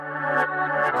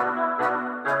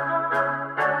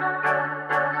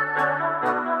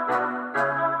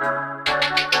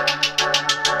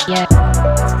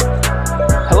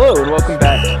Hello and welcome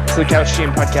back to the Couch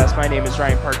GM Podcast. My name is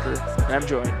Ryan Parker, and I'm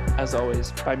joined, as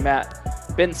always, by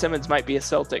Matt. Ben Simmons might be a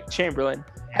Celtic. Chamberlain,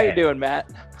 how you doing, Matt?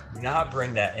 Do not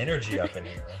bring that energy up in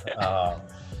here.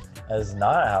 That's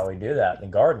not how we do that in the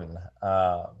garden.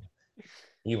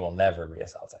 He will never be a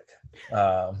Celtic.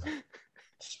 We're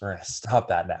going to stop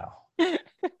that now.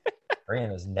 Bringing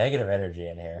this negative energy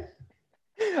in here.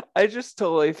 I just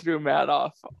totally threw Matt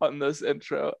off on this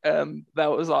intro, and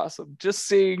that was awesome. Just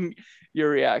seeing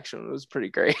your reaction was pretty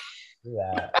great.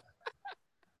 Yeah.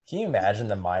 Can you imagine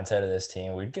the mindset of this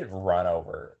team? We'd get run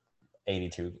over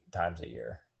 82 times a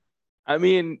year. I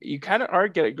mean, you kind of are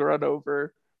getting run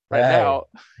over now.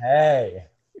 Hey,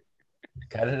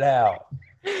 cut it out.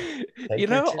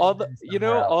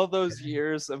 All those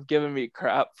years of giving me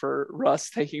crap for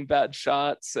Russ taking bad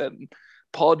shots and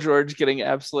Paul George getting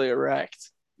absolutely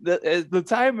wrecked. The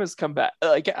time has come back.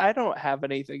 Like, I don't have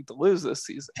anything to lose this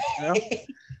season. You know?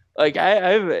 Like,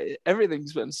 I've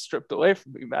everything's been stripped away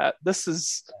from me, Matt. This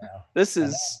is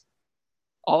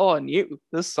all on you.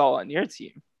 This is all on your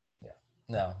team. Yeah.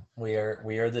 No, we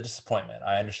are the disappointment.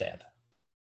 I understand.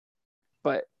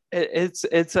 But it's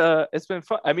been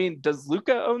fun. I mean, does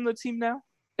Luka own the team now?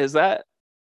 It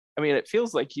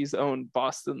feels like he's owned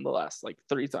Boston the last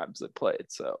 3 times they played.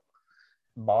 So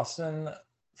Boston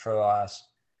for the last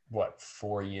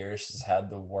 4 years has had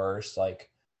the worst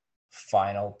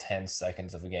final 10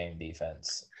 seconds of a game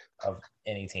defense of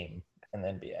any team in the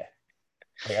NBA.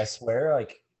 I swear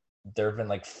there have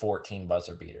been 14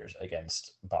 buzzer beaters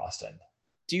against Boston.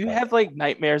 Do you have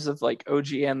nightmares of OG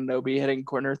Anunoby hitting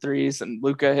corner threes and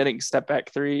Luka hitting step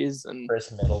back threes and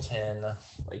Chris Middleton,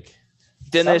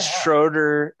 Dennis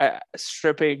Schroeder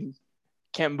stripping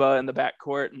Kemba in the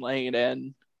backcourt and laying it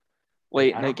in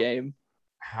late in the game?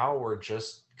 How we're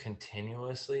just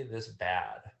continuously this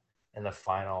bad in the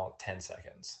final 10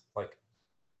 seconds.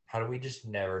 How do we just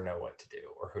never know what to do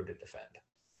or who to defend?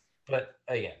 But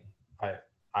again, I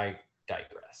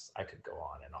digress. I could go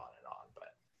on and on and on, but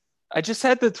I just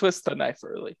had to twist the knife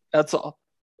early. That's all.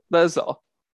 That's all.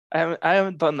 I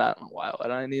haven't done that in a while,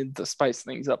 and I need to spice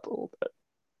things up a little bit.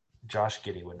 Josh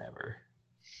Giddey would never.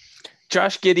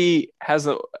 Josh Giddey has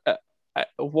a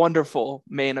wonderful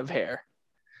mane of hair.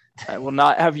 I will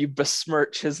not have you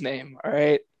besmirch his name, all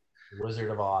right?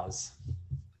 Wizard of Oz.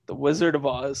 The Wizard of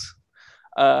Oz.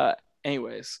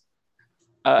 Anyways.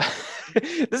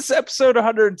 This is episode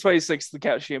 126 of the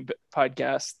Couch GM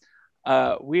Podcast.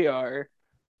 We are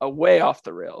way off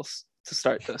the rails to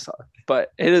start this off, but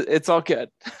it's all good.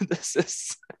 This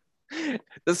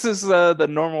is the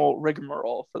normal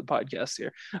rigmarole for the podcast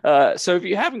here. So if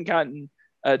you haven't gotten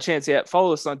a chance yet,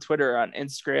 follow us on Twitter, on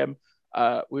Instagram.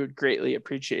 We would greatly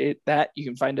appreciate that. You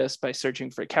can find us by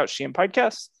searching for Couch GM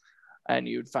Podcast, and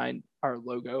you would find our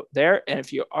logo there. And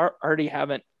if you already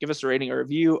haven't, give us a rating or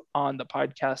review on the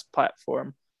podcast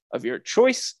platform of your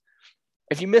choice.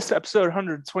 If you missed episode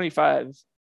 125,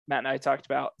 Matt and I talked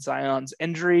about Zion's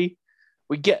injury.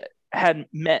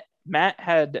 Matt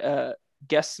had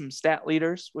guessed some stat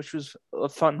leaders, which was a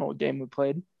fun whole game we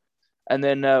played. And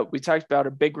then we talked about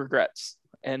our big regrets.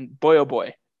 And boy, oh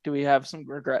boy, do we have some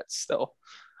regrets still.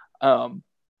 But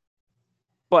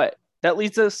that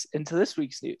leads us into this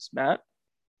week's news. Matt,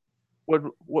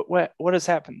 what has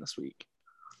happened this week?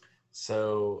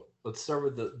 So let's start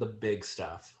with the big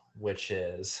stuff, which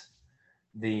is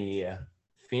the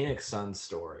Phoenix Suns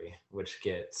story, which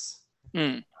gets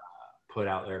put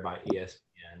out there by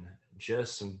ESPN.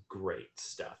 Just some great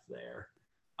stuff there.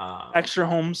 Extra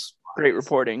Holmes, great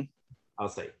reporting. I'll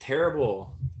say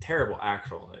terrible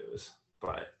actual news,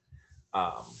 but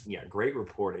great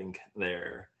reporting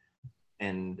there.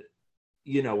 And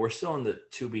we're still in the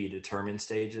to be determined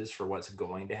stages for what's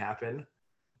going to happen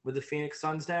with the Phoenix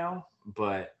Suns now,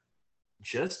 but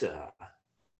just a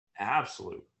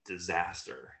absolute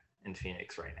disaster in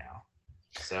Phoenix right now.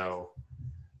 So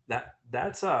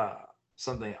that's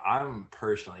something I'm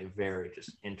personally very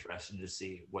just interested to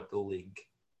see what the league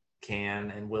can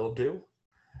and will do.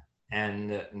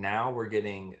 And now we're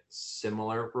getting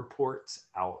similar reports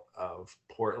out of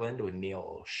Portland with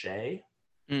Neil O'Shea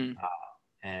and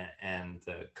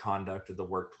the conduct of the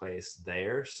workplace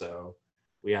there. So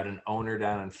we had an owner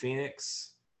down in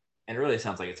Phoenix, and it really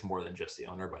sounds like it's more than just the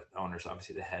owner, but the owner's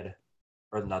obviously the head,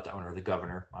 or not the owner, the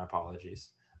governor. My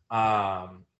apologies.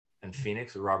 And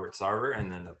Phoenix with Robert Sarver,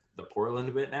 and then the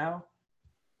Portland bit now.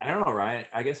 I don't know, Ryan.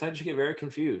 I guess I just get very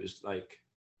confused.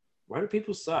 Why do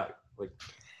people suck?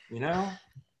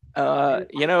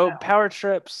 Power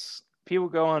trips. People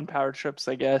go on power trips,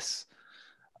 I guess.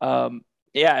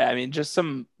 Just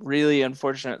some really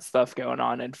unfortunate stuff going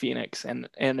on in Phoenix and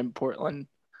in Portland.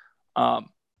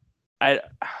 I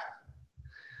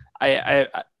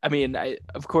I mean,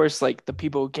 of course, like the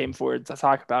people who came forward to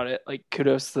talk about it, like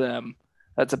kudos to them.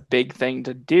 That's a big thing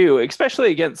to do,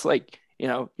 especially against like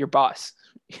your boss,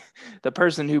 the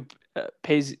person who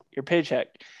pays your paycheck.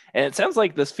 And it sounds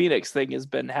like this Phoenix thing has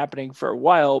been happening for a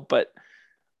while, but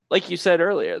like you said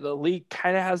earlier, the league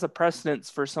kind of has a precedence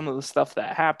for some of the stuff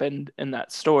that happened in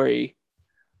that story.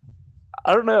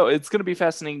 I don't know. It's going to be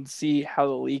fascinating to see how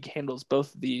the league handles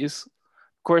both of these.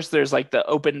 Of course, there's like the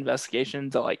open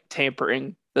investigation to like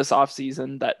tampering this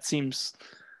offseason that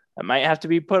might have to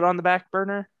be put on the back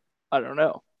burner. I don't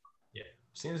know. Yeah,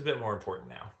 seems a bit more important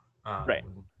now. Right.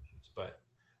 But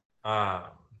um,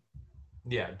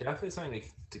 yeah, definitely something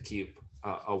to keep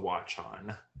a watch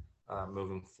on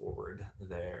moving forward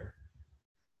there.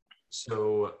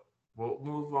 So we'll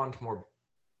move on to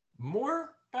more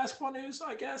basketball news,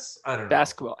 I guess. I don't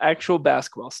know. Actual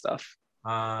basketball stuff.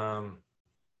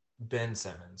 Ben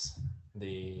Simmons,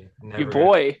 the Your never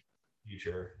boy.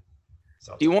 future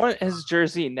Celtic. Do you want his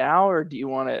jersey now or do you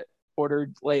want it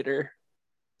ordered later?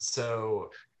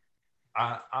 So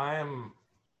I'm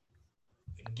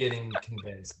getting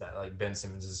convinced that like Ben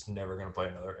Simmons is never going to play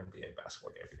another NBA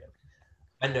basketball game again.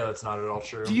 I know it's not at all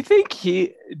true. Do you think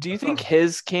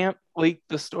his camp leaked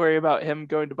the story about him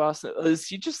going to Boston? Is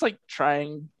he just like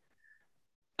trying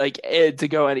like to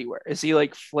go anywhere? Is he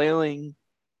like flailing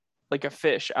like a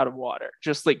fish out of water?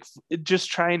 Just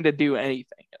trying to do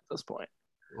anything at this point.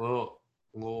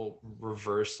 Little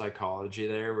reverse psychology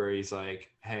there where he's like,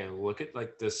 hey, look at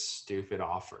like this stupid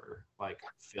offer like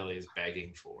Philly's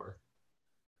begging for.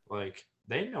 Like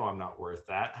they know I'm not worth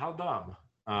that. How dumb.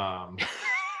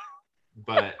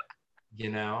 But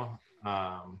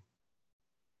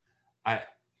I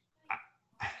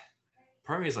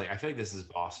part of me is like, I feel like this is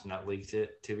Boston that leaked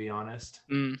it, to be honest.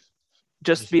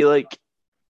 Just be like,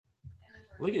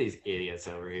 look at these idiots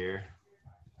over here.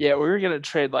 Yeah, we were gonna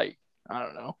trade like, I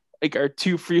don't know, like our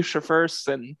 2 future firsts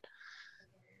and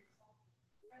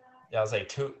I was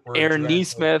like Aaron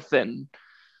Nesmith and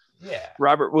yeah,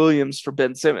 Robert Williams for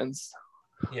Ben Simmons.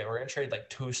 Yeah, we're gonna trade like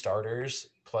 2 starters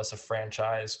plus a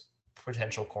franchise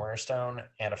potential cornerstone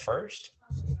and a first.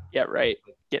 Yeah, right.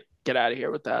 Get out of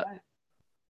here with that.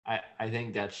 I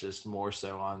think that's just more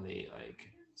so on the like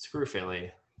screw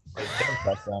Philly. Like don't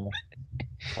trust them.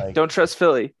 Like, don't trust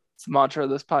Philly. It's the mantra of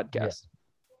this podcast.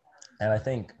 Yeah. And I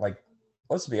think like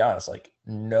let's be honest, like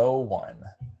no one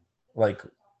like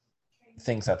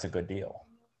thinks that's a good deal.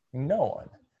 No one.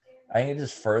 I think it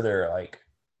just further like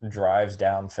drives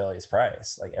down Philly's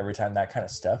price. Like every time that kind of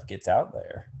stuff gets out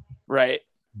there. Right.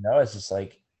 No, it's just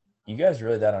like you guys are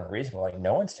really that unreasonable. Like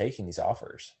no one's taking these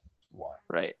offers. Why?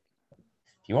 Right.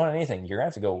 If you want anything, you're gonna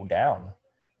have to go down,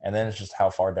 and then it's just how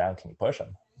far down can you push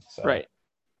them. So, right.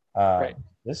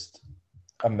 Just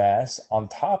a mess. On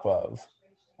top of,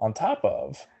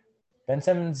 Ben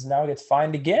Simmons now gets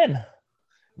fined again.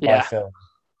 Yeah. By Phil,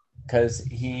 because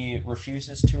he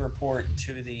refuses to report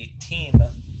to the team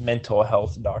mental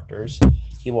health doctors.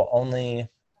 He will only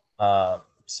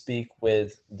speak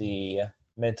with the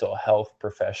mental health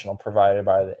professional provided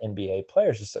by the NBA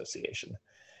Players Association.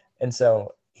 And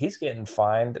so he's getting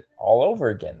fined all over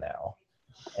again now.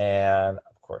 And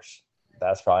of course,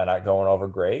 that's probably not going over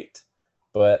great.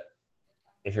 But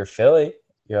if you're Philly,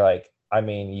 you're like, I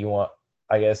mean,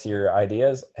 I guess your idea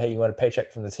is, hey, you want a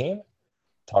paycheck from the team?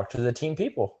 Talk to the team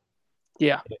people.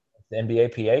 Yeah. If the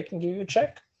NBA PA can give you a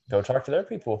check, go talk to their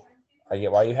people. I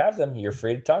get why you have them. You're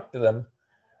free to talk to them.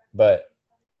 But,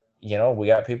 we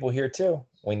got people here too.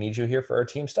 We need you here for our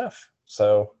team stuff.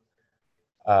 So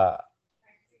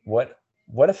what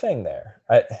a thing there.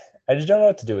 I just don't know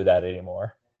what to do with that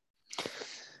anymore.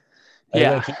 Are you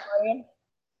going to keep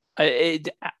playing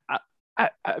him?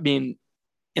 I mean,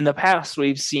 in the past,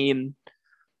 we've seen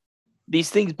these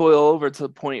things boil over to the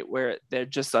point where they're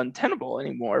just untenable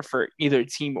anymore for either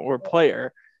team or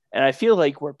player. And I feel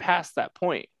like we're past that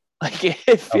point. Like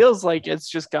it feels like it's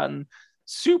just gotten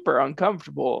super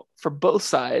uncomfortable for both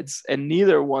sides and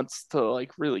neither wants to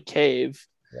like really cave.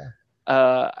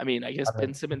 Yeah. I mean, I guess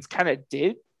Ben Simmons kind of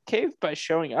did cave by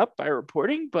showing up, by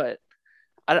reporting, but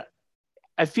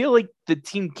I feel like the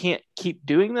team can't keep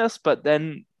doing this, but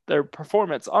then their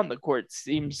performance on the court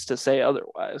seems to say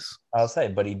otherwise. I'll say,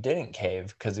 but he didn't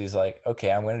cave because he's like,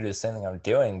 okay, I'm going to do the same thing I'm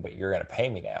doing, but you're going to pay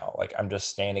me now. Like I'm just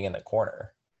standing in the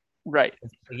corner. Right.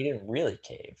 He didn't really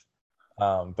cave.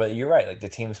 But you're right. Like the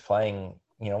team's playing,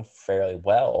 fairly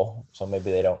well. So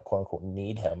maybe they don't quote unquote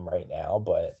need him right now,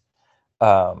 but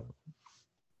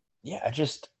yeah,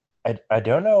 I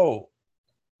don't know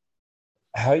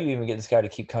how you even get this guy to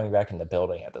keep coming back in the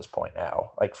building at this point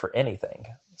now, like for anything.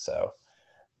 So,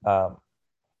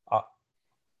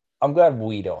 I'm glad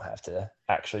we don't have to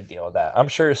actually deal with that. I'm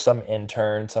sure some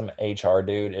intern, some HR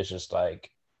dude is just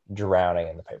like drowning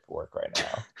in the paperwork right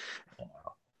now. You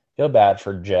know, feel bad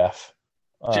for Jeff.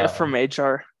 Jeff from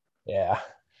HR. Yeah.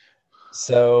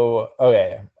 So,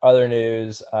 okay. Other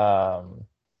news.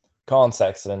 Colin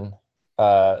Sexton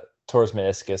tore his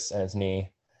meniscus in his knee.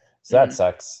 So that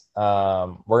sucks.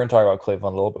 We're going to talk about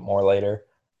Cleveland a little bit more later.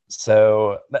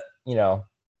 So, you know,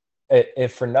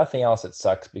 if for nothing else, it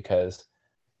sucks because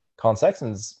Colin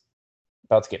Sexton's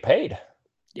about to get paid.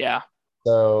 Yeah.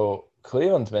 So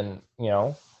Cleveland's been, you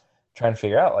know, trying to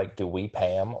figure out, like, do we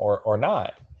pay him or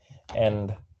not?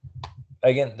 And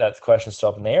again, that question's still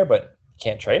up in the air, but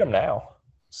can't trade him now.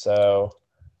 So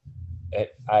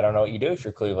I don't know what you do if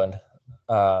you're Cleveland.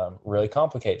 Really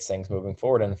complicates things moving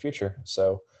forward in the future.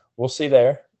 So we'll see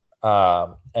there.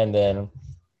 And then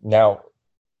now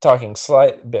talking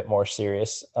slight bit more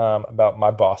serious about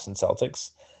my Boston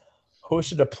Celtics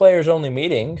hosted a players only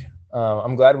meeting.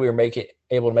 I'm glad we were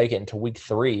able to make it into week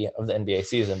 3 of the NBA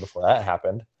season before that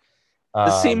happened.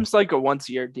 This seems like a once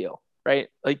a year deal, right?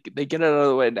 Like they get it out of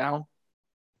the way now.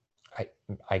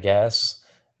 I guess.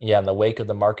 Yeah, in the wake of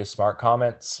the Marcus Smart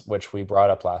comments, which we brought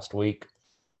up last week,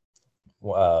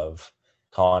 of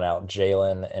calling out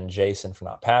Jalen and Jason for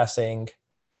not passing.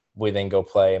 We then go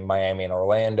play Miami and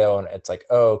Orlando, and it's like,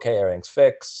 oh, okay, everything's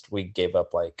fixed. We gave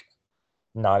up like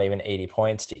not even 80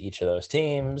 points to each of those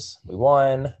teams. We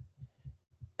won.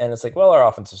 And it's like, well, our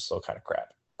offense is still kind of crap.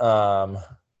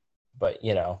 But,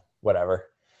 you know, whatever.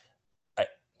 I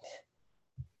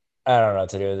don't know what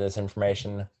to do with this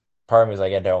information. Part of me is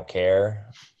like, I don't care.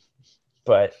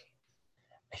 But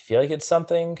I feel like it's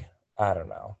something. I don't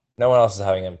know. No one else is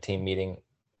having a team meeting,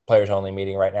 players only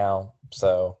meeting right now.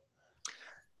 So,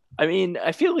 I mean,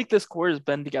 I feel like this core has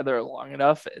been together long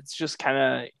enough. It's just kind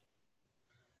of,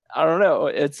 I don't know.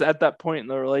 It's at that point in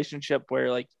the relationship where,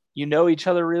 like, you know each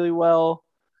other really well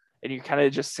and you're kind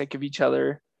of just sick of each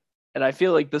other. And I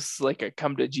feel like this is like a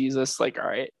come to Jesus, like, all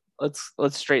right, let's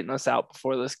straighten this out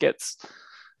before this gets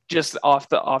just off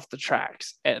the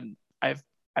tracks. And I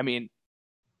mean,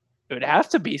 it would have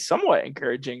to be somewhat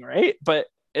encouraging, right? But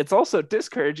it's also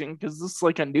discouraging because this is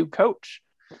like a new coach.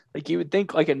 Like you would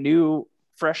think like a new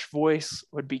fresh voice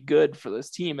would be good for this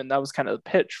team, and that was kind of the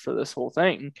pitch for this whole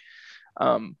thing.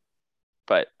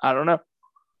 But I don't know.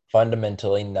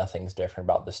 Fundamentally, nothing's different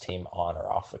about this team on or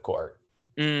off the court.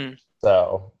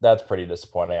 So that's pretty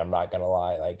disappointing. I'm not gonna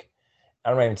lie. Like,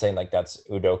 I'm not even saying like that's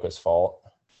Udoka's fault,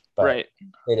 but right.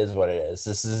 It is what it is.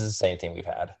 This is the same team we've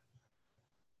had.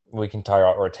 We can talk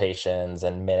about rotations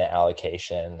and minute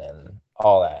allocation and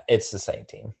all that. It's the same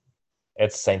team.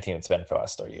 It's the same team it's been for the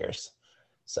last 3 years.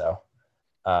 So,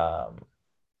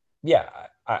 yeah,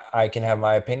 I can have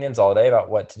my opinions all day about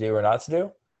what to do or not to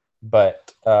do,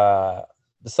 but the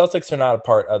Celtics are not a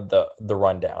part of the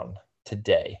rundown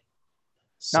today.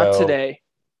 So, not today,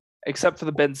 except for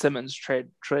the Ben Simmons trade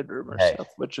rumor stuff,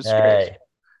 which is great.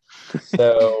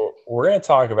 So we're going to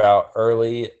talk about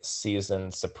early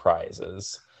season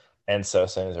surprises. And so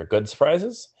some of these are good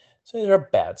surprises, some of these are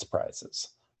bad surprises.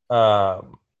 I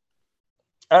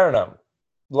don't know.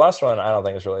 The last one I don't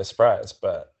think is really a surprise,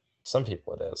 but some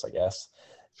people it is, I guess.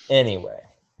 Anyway,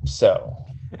 so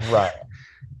Ryan.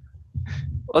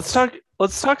 Let's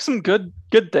talk some good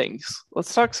things.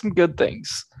 Let's talk some good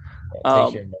things. Yeah,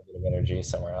 take your negative energy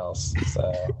somewhere else.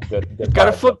 So good.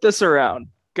 Gotta flip this around.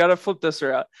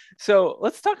 So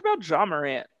let's talk about Ja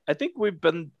Morant. I think we've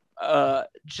been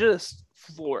just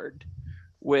floored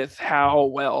with how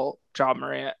well Ja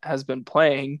Morant has been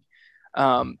playing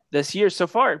this year so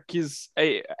far. He's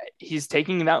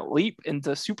taking that leap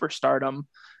into superstardom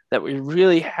that we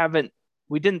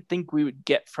didn't think we would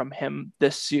get from him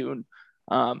this soon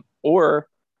or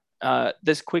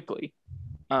this quickly.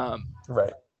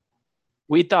 Right.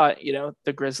 We thought,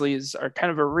 the Grizzlies are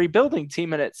kind of a rebuilding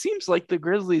team, and it seems like the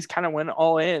Grizzlies kind of went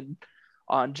all in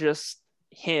on just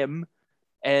him,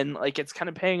 and like it's kind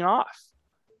of paying off.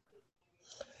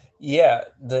 Yeah,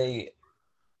 the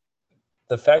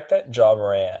fact that Ja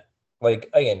Morant, like,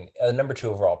 again, a number 2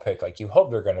 overall pick, like, you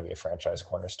hope they're going to be a franchise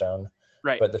cornerstone,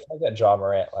 right? But the fact that Ja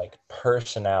Morant, like,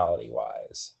 personality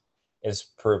wise, is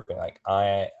proving like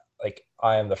I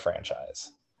am the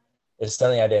franchise is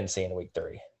something I didn't see in week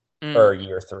 3 or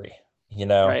year 3.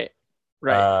 Right.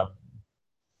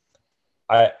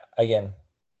 I again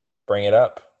bring it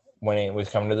up when it was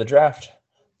coming to the draft.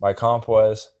 My comp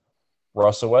was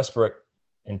Russell Westbrook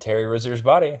and Terry Rozier's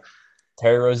body.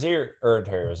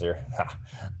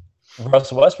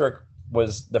 Russell Westbrook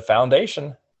was the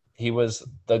foundation. He was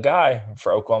the guy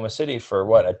for Oklahoma City for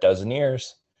a dozen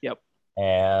years. Yep.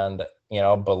 And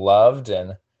beloved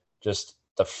and just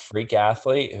the freak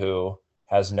athlete who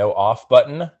has no off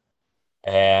button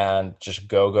and just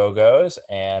goes.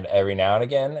 And every now and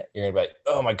again, you're going to be like,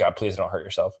 oh my God, please don't hurt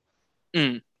yourself.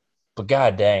 Mm. But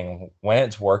God dang, when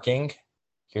it's working,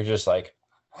 you're just like,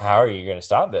 how are you going to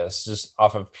stop this? Just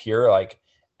off of pure like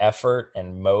effort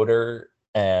and motor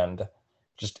and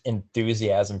just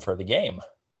enthusiasm for the game.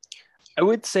 I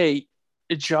would say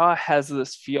Ja has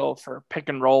this feel for pick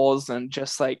and rolls and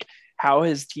just like how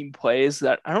his team plays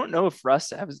that I don't know if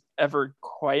Russ has ever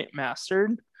quite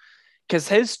mastered, because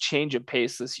his change of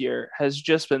pace this year has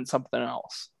just been something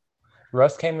else.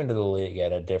 Russ came into the league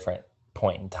at a different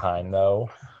point in time,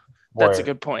 though. That's a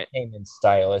good point. He came in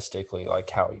stylistically like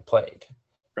how he played.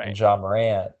 Right. And Ja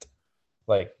Morant,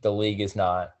 like the league is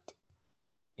not,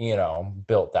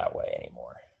 built that way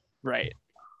anymore. Right.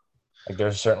 Like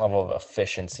there's a certain level of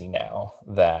efficiency now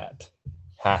that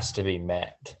has to be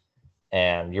met.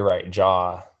 And you're right,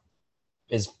 Ja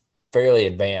is fairly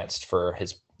advanced for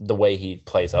the way he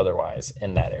plays otherwise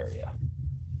in that area.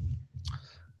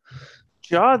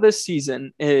 Ja this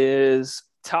season is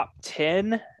top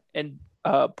 10 in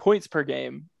points per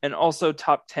game and also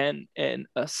top 10 in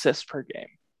assists per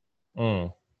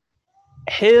game.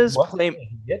 His play,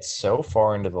 he gets so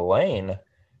far into the lane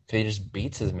because he just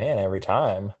beats his man every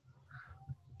time.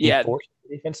 He forces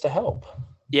the defense to help.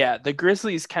 Yeah, the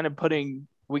Grizzlies kind of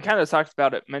we kind of talked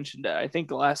about it, mentioned it, I think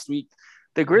last week.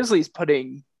 The Grizzlies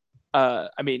putting,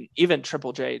 even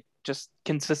Triple J just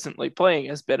consistently playing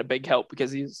has been a big help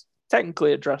because he's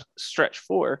technically a stretch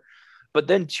 4, but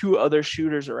then 2 other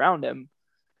shooters around him.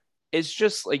 It's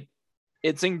just like,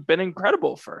 it's been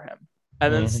incredible for him.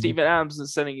 And then Steven Adams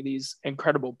is sending these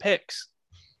incredible picks.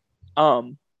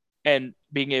 And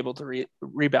being able to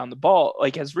rebound the ball,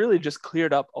 like, has really just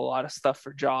cleared up a lot of stuff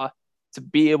for Ja to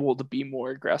be able to be more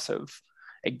aggressive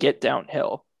and get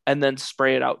downhill and then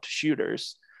spray it out to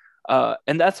shooters.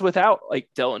 And that's without like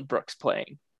Dillon Brooks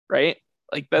playing, right?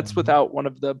 Like that's without one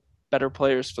of the better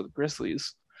players for the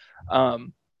Grizzlies.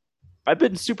 I've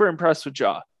been super impressed with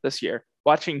Ja this year,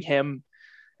 watching him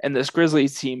and this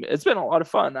Grizzlies team. It's been a lot of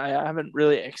fun. I haven't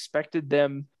really expected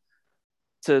them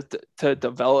to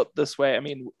develop this way. I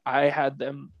mean, I had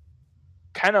them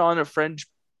kind of on a fringe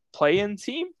play-in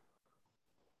team,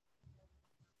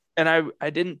 and I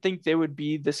didn't think they would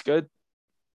be this good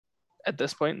at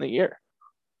this point in the year.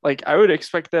 Like, I would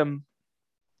expect them.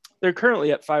 They're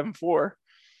currently at 5-4.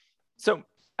 So,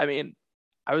 I mean,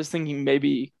 I was thinking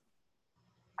maybe,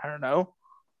 I don't know,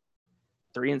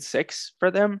 3-6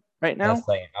 for them right now.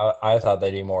 I thought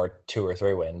they'd be more 2 or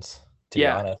 3 wins, to be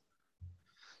honest.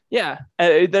 Yeah.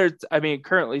 They're,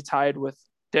 currently tied with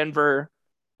Denver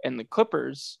and the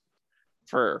Clippers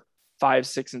for 5,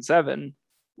 6, and 7,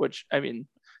 which,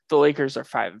 the Lakers are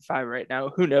 5-5 right now.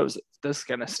 Who knows if this is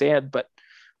going to stand, but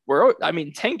we're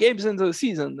 10 games into the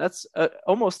season. That's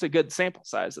almost a good sample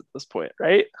size at this point,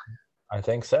 right? I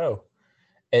think so.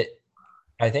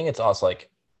 I think it's also like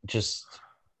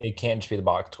it can't just be the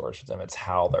box scores for them. It's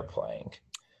how they're playing.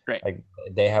 Right. Like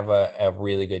they have a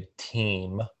really good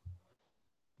team,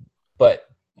 but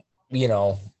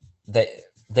they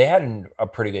had a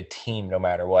pretty good team no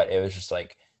matter what. It was just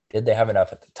like, did they have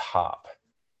enough at the top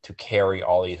to carry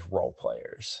all these role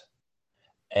players?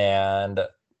 And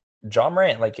Ja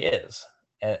Morant is.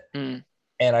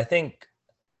 And I think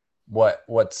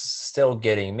what's still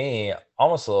getting me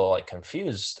almost a little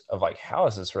confused of how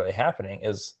is this really happening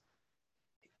is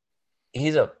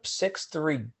he's a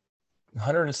 6'3",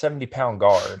 170-pound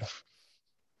guard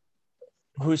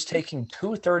who's taking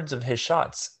 2/3 of his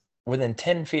shots within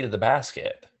 10 feet of the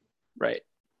basket. Right.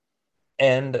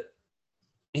 And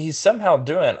he's somehow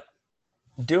doing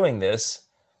this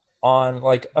on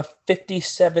a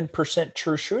 57%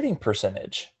 true shooting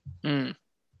percentage. Even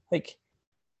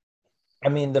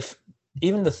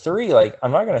the 3,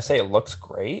 I'm not going to say it looks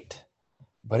great,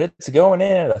 but it's going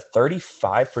in at a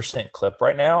 35% clip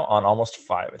right now on almost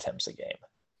 5 attempts a game.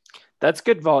 That's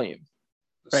good volume.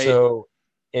 Right? So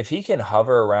if he can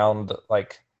hover around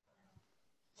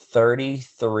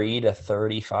 33 to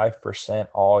 35%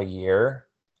 all year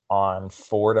on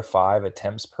 4 to 5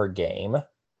 attempts per game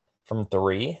from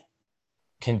 3,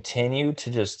 continue to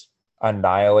just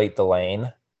annihilate the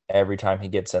lane every time he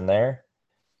gets in there.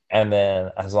 And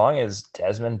then as long as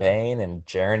Desmond Bane and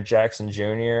Jaren Jackson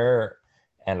Jr.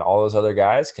 and all those other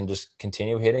guys can just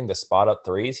continue hitting the spot up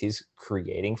threes he's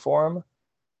creating for him,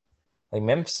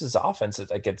 Memphis's offense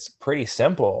is it's pretty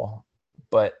simple,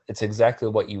 but it's exactly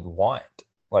what you'd want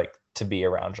to be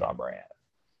around Ja Morant.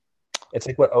 It's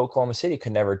what Oklahoma City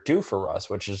could never do for Russ,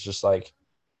 which is just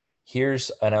here's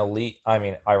an elite.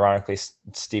 Ironically,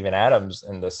 Steven Adams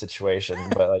in this situation,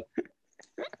 but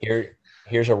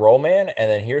here's a roll man, and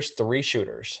then here's 3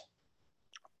 shooters.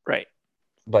 Right.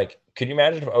 Like, could you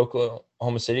imagine if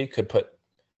Oklahoma City could put,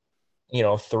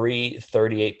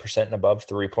 38% and above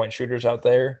 3-point shooters out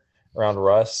there around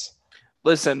Russ?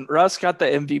 Listen, Russ got the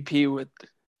MVP with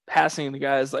passing the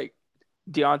guys like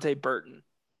Deontay Burton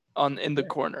in the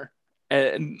corner,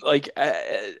 and like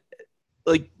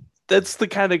that's the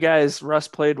kind of guys Russ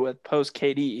played with post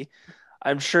KD.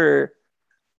 I'm sure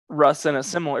Russ in a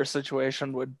similar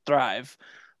situation would thrive,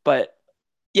 but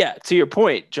yeah, to your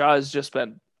point, Ja has just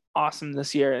been awesome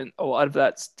this year, and a lot of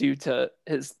that's due to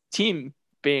his team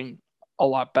being a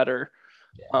lot better,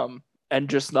 and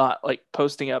just not like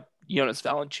posting up Jonas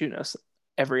Valanciunas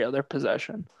every other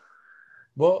possession.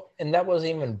 Well, and that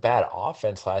wasn't even bad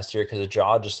offense last year because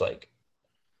Ja just like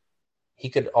he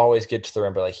could always get to the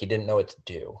rim, but like he didn't know what to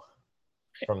do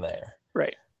from there.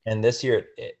 Right. And this year,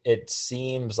 it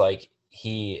seems like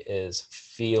he is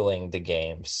feeling the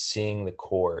game, seeing the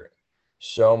court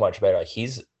so much better. Like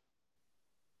he's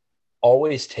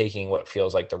always taking what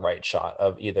feels like the right shot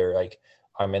of either like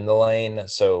I'm in the lane,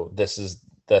 so this is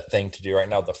the thing to do right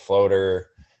now, the floater,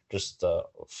 just the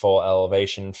full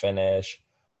elevation finish,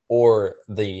 or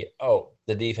the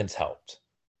defense helped.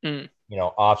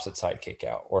 Opposite side kick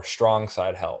out or strong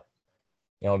side help.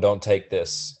 Don't take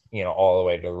this, all the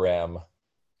way to the rim,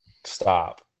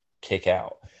 stop, kick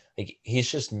out. Like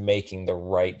he's just making the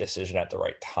right decision at the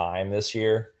right time this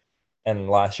year. And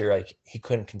last year, like he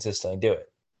couldn't consistently do it.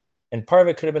 And part of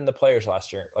it could have been the players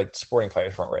last year, like supporting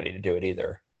players weren't ready to do it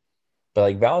either. But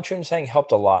like Valanciunas saying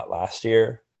helped a lot last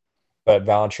year, but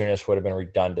Valanciunas would have been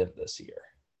redundant this year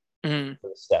for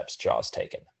the steps Ja's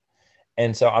taken.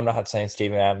 And so I'm not saying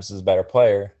Steven Adams is a better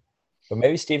player, but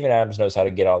maybe Steven Adams knows how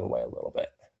to get out of the way a little bit.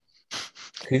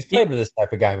 He's played with this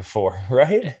type of guy before,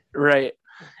 right? Right.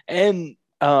 And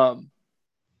I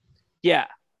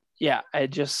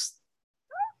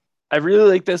really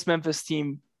like this Memphis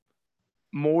team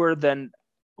more than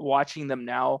watching them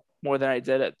now, more than I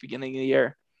did at the beginning of the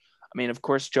year. I mean, of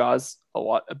course, Ja's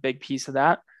a big piece of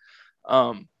that.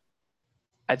 I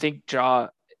think Ja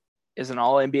is an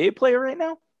all NBA player right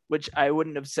now, which I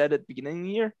wouldn't have said at the beginning of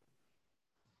the year.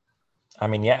 I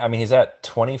mean, yeah. I mean, he's at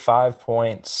 25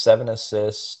 points, 7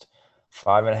 assists,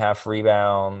 5.5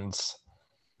 rebounds.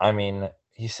 I mean,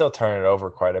 he's still turning it over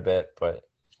quite a bit, but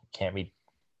can't be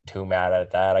too mad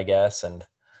at that, I guess. And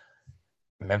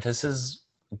Memphis is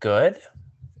goodish,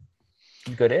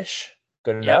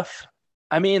 good enough.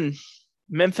 I mean,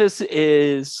 Memphis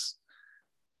is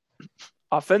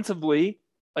offensively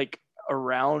like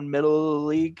around middle of the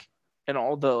league and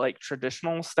all the like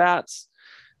traditional stats.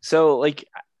 So like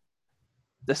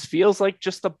this feels like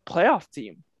just a playoff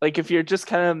team. Like if you're just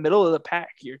kind of middle of the pack,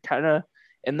 you're kind of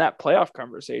in that playoff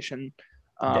conversation.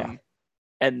 And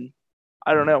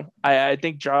I don't know. I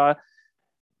think Ja,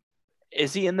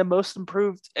 is he in the most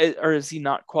improved or is he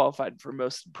not qualified for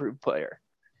most improved player?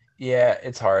 Yeah,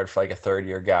 it's hard for like a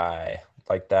third-year guy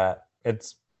like that. I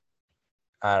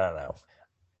don't know.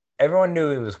 Everyone knew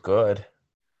he was good,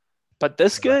 but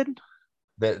this good.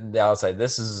 I'll say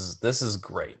this is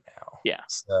great now. Yeah.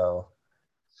 So,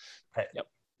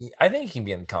 I think he can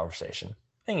be in the conversation.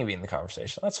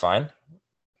 That's fine.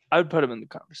 I would put him in the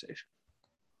conversation.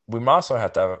 We also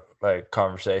have to have a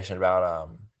conversation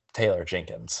about Taylor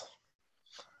Jenkins.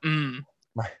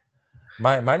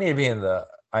 Might need to be in the.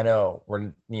 I know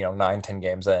we're 9-10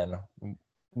 games in.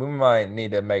 We might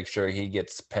need to make sure he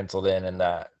gets penciled in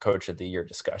that Coach of the Year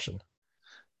discussion.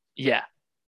 Yeah,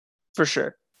 for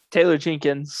sure. Taylor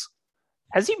Jenkins,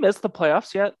 has he missed the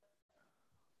playoffs yet?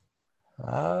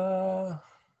 I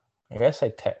guess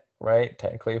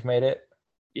technically have made it.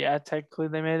 Yeah, technically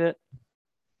they made it.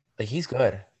 Like he's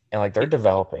good, and like they're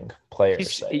developing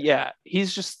players.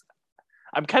 He's just.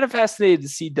 I'm kind of fascinated to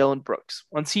see Dillon Brooks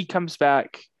once he comes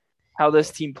back. How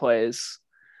this team plays,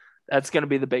 that's going to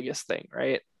be the biggest thing,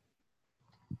 right?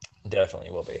 Definitely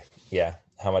will be. Yeah.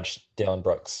 How much Dillon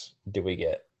Brooks do we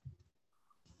get?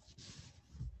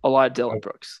 A lot of Dillon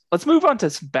Brooks. Let's move on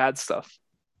to some bad stuff.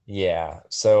 Yeah.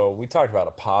 So we talked about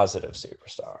a positive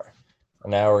superstar.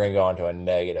 Now we're going to go on to a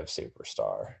negative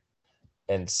superstar.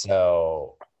 And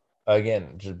so,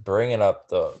 again, just bringing up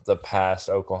the past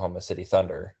Oklahoma City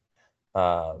Thunder.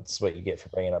 That's what you get for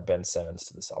bringing up Ben Simmons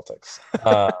to the Celtics.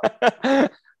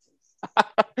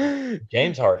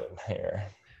 James Harden here,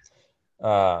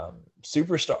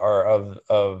 superstar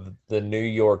of the New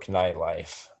York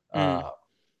nightlife. I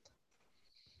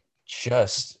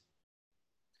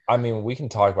mean, we can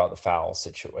talk about the foul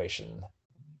situation,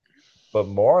 but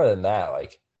more than that,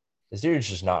 like this dude's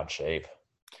just not in shape.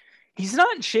 He's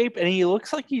not in shape, and he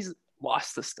looks like he's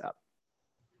lost a step.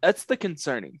 that's the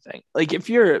concerning thing. Like, if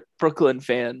you're a Brooklyn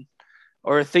fan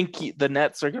or think the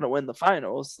Nets are going to win the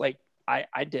finals, like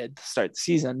I did to start the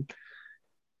season,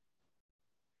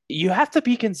 you have to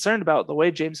be concerned about the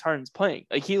way James Harden's playing.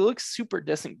 Like, he looks super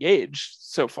disengaged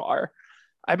so far.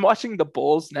 I'm watching the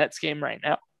Bulls Nets game right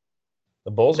now.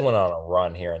 The Bulls went on a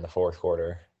run here in the fourth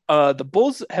quarter. The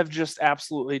Bulls have just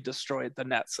absolutely destroyed the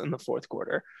Nets in the fourth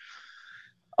quarter.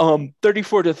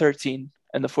 34-13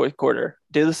 in the fourth quarter.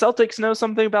 Do the Celtics know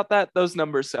something about that? Those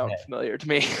numbers sound familiar to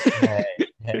me.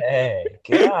 hey,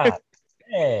 God,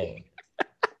 dang.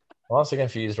 I'm also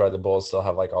confused why the Bulls still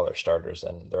have like all their starters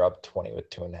and they're up 20 with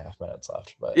 2.5 minutes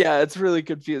left. But yeah, it's really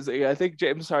confusing. I think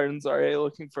James Harden's already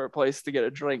looking for a place to get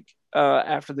a drink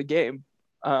after the game,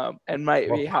 and might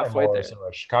be halfway there. So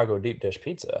a Chicago deep dish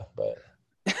pizza, but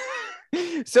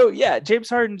so yeah, James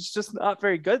Harden's just not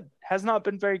very good. Has not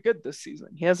been very good this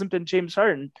season. He hasn't been James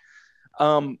Harden.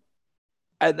 And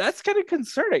that's kind of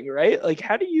concerning, right? Like,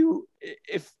 how do you,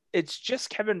 if it's just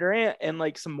Kevin Durant and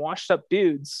like some washed up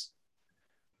dudes,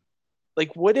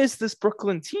 like, what is this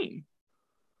Brooklyn team?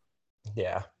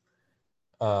 Yeah.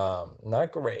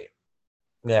 Not great.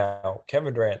 Now,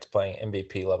 Kevin Durant's playing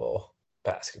MVP level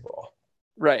basketball.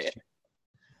 Right.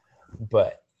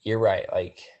 But you're right.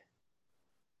 Like,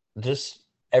 just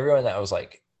everyone that was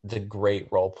like the great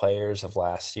role players of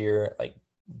last year, like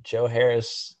Joe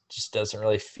Harris just doesn't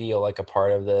really feel like a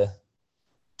part of the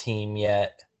team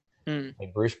yet.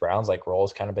 Like, Bruce Brown's like role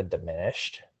has kind of been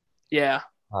diminished. Yeah.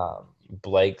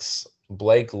 Blake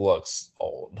looks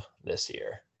old this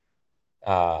year.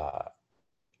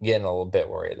 Getting a little bit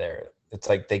worried there. It's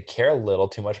like they care a little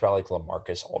too much about like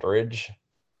LaMarcus Aldridge.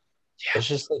 Yeah. It's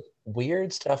just like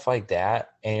weird stuff like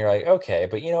that. And you're like, okay,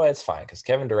 but you know what? It's fine because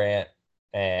Kevin Durant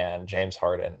and James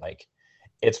Harden, like,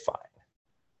 it's fine.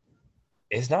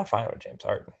 It's not fine with James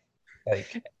Harden.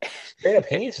 Like, straight up,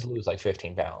 he needs to lose like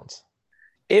 15 pounds.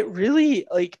 It really,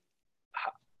 like,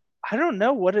 I don't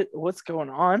know what's going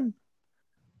on.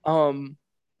 I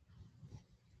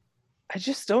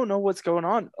just don't know what's going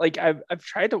on. Like, I've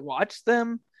tried to watch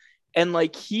them, and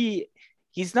like he's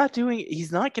not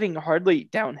getting hardly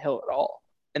downhill at all.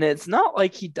 And it's not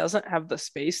like he doesn't have the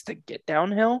space to get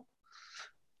downhill.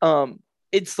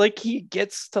 It's like he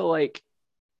gets to like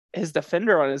his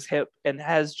defender on his hip and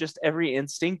has just every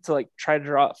instinct to like try to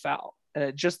draw a foul, and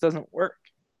it just doesn't work.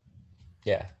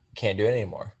 Yeah, can't do it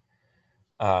anymore.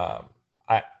 I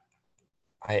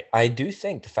do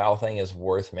think the foul thing is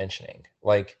worth mentioning.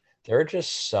 Like, there are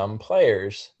just some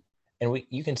players, and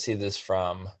you can see this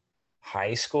from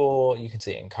high school, you can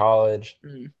see it in college.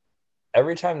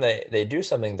 Every time they do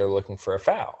something, they're looking for a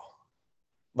foul.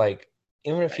 Like,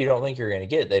 even if you don't think you're going to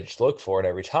get it, they just look for it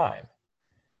every time.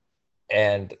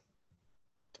 And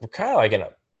we're kind of like in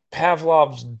a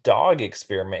Pavlov's dog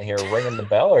experiment here, ringing the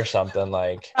bell or something.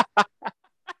 Like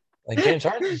James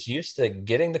Harden is used to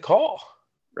getting the call,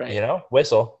 right? You know,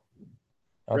 whistle.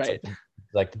 Right.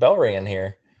 Like the bell ringing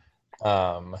here.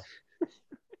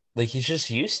 Like, he's just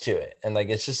used to it, and like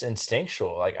it's just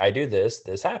instinctual. Like, I do this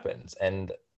happens, and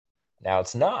now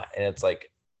it's not, and it's like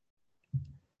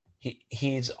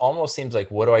he's almost seems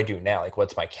like, what do I do now? Like,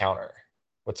 what's my counter?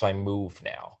 What's my move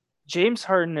now? James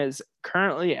Harden is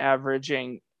currently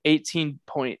averaging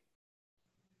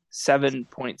 18.7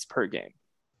 points per game,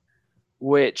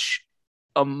 which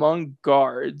among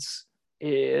guards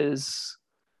is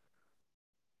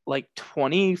like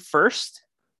 21st,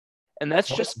 and that's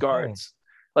just guards.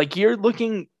 Like, you're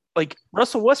looking like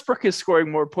Russell Westbrook is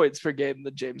scoring more points per game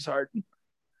than James Harden.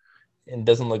 And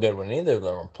doesn't look good when either of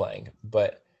them are playing.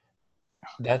 But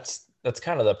that's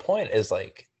kind of the point, is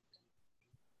like,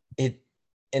 it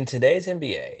in today's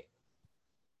NBA,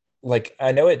 like,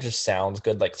 I know it just sounds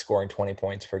good, like scoring 20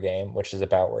 points per game, which is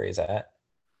about where he's at.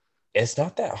 It's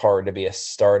not that hard to be a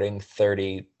starting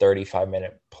 30,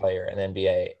 35-minute player in the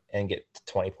NBA and get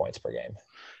 20 points per game.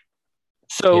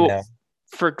 So,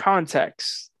 for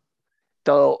context,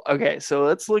 so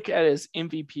let's look at his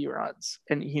MVP runs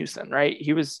in Houston, right?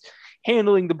 He was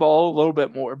handling the ball a little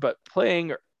bit more, but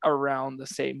playing around the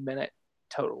same minute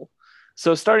total.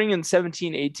 So starting in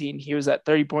 17-18, he was at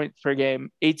 30 points per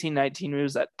game. 18-19, he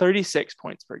was at 36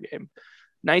 points per game.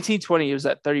 19-20, he was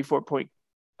at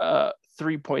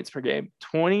 34.3 points per game.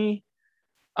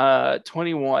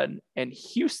 20-21, and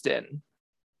Houston,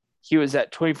 he was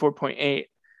at 24.8.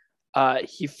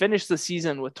 He finished the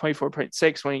season with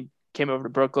 24.6 when he came over to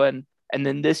Brooklyn, and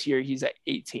then this year he's at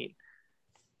 18.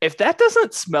 If that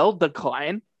doesn't spell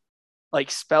decline,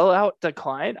 like spell out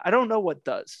decline, I don't know what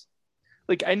does.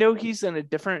 Like, I know he's in a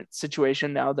different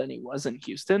situation now than he was in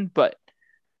Houston, but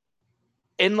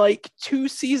in like 2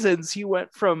 seasons, he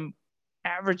went from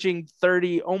averaging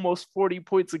 30, almost 40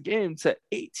 points a game to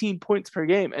 18 points per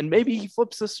game. And maybe he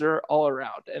flips this all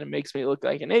around and it makes me look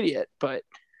like an idiot, but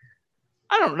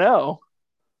I don't know.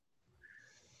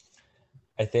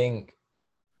 I think,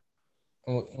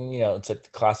 it's like the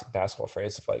classic basketball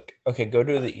phrase of like, okay, go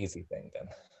do the easy thing then.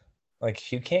 Like,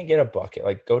 if you can't get a bucket,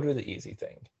 like, go do the easy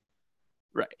thing.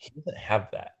 Right. He doesn't have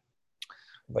that.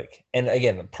 Like, and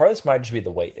again, part of this might just be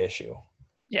the weight issue.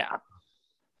 Yeah.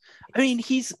 I mean,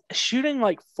 he's shooting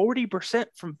like 40%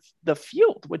 from the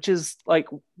field, which is like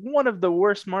one of the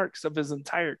worst marks of his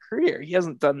entire career. He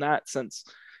hasn't done that since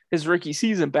his rookie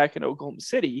season back in Oklahoma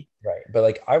City. Right. But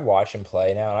like, I watch him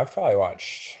play now, and I've probably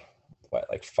watched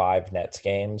like 5 Nets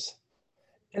games.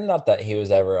 And not that he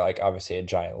was ever like obviously a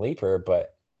giant leaper,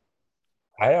 but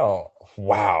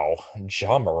wow,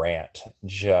 Ja Morant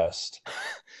just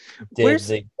did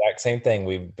the exact same thing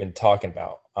we've been talking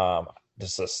about.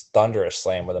 Just a thunderous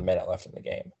slam with a minute left in the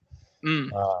game.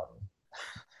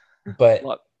 But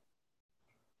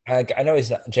I know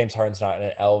James Harden's not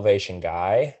an elevation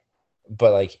guy,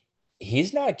 but like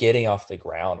he's not getting off the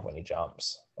ground when he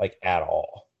jumps, like at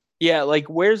all. Yeah, like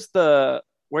where's the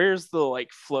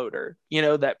like floater,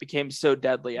 that became so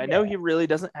deadly. I know he really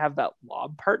doesn't have that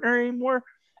lob partner anymore.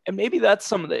 And maybe that's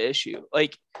some of the issue.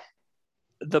 Like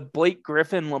the Blake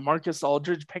Griffin, LaMarcus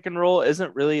Aldridge pick and roll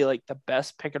isn't really like the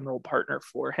best pick and roll partner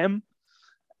for him.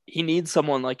 He needs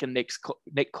someone like a Nick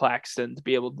Claxton to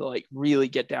be able to like really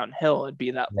get downhill and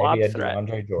be that lob threat.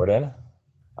 DeAndre Jordan.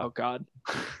 Oh God.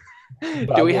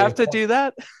 Do we have to do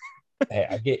that? Hey,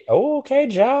 I get okay,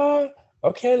 Ja.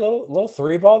 Okay, little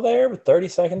 3-ball there with 30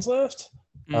 seconds left.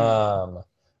 But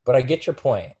I get your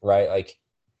point, right? Like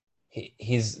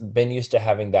he's been used to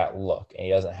having that look, and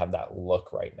he doesn't have that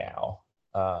look right now.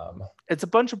 It's a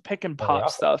bunch of pick and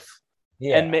pop stuff.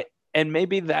 Yeah. And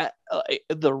maybe that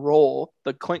the role,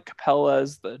 the Clint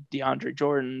Capellas, the DeAndre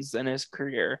Jordans in his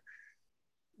career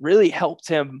really helped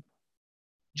him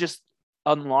just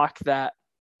unlock that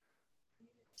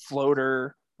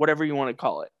floater, whatever you want to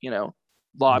call it,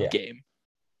 lob game.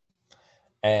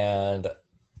 And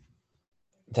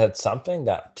that's something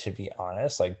that, to be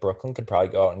honest, like Brooklyn could probably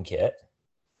go out and get.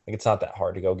 Like it's not that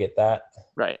hard to go get that.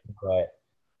 Right. But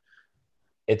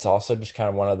it's also just kind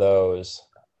of one of those,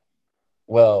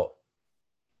 well,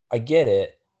 I get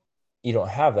it. You don't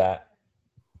have that,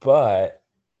 but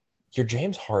you're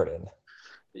James Harden.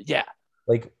 Yeah.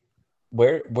 Like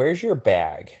where's your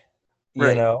bag?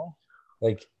 Right.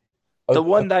 Like the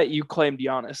one that you claimed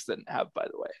Giannis didn't have, by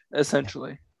the way,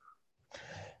 essentially.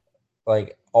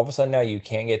 Like all of a sudden now you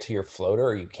can't get to your floater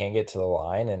or you can't get to the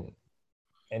line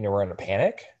and you're in a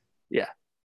panic. Yeah.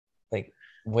 Like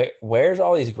where's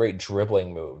all these great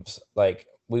dribbling moves? Like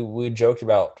we joked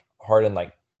about Harden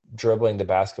like dribbling the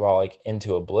basketball like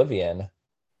into oblivion,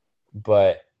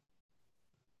 but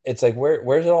it's like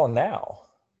where's it all now?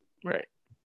 Right.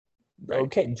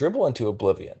 Okay, dribble into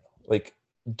oblivion. Like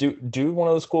do one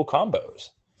of those cool combos.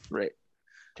 Right.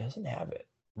 Doesn't have it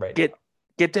right.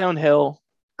 Get downhill,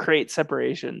 create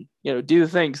separation, do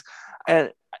things.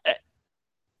 And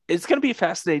it's going to be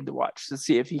fascinating to watch to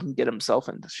see if he can get himself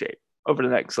into shape over the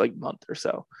next like month or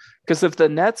so. Because if the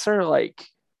Nets are like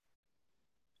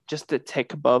just a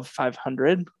tick above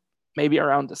 500, maybe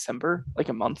around December, like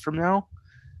a month from now,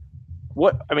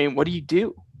 what do you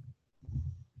do?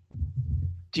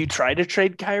 Do you try to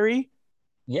trade Kyrie?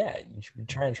 Yeah, you should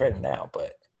try and trade him now,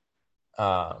 but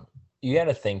you got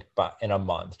to think in a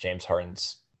month, James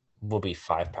Harden's will be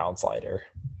 5 pounds lighter,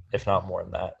 if not more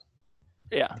than that.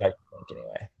 Yeah. I think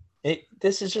anyway.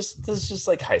 This is just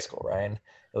like high school, Ryan.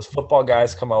 Those football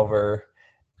guys come over,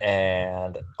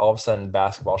 and all of a sudden,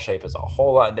 basketball shape is a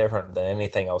whole lot different than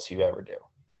anything else you ever do,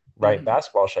 right? Mm-hmm.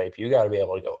 Basketball shape, you got to be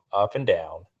able to go up and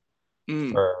down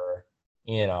for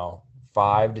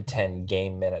 5 to 10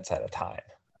 game minutes at a time,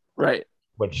 right?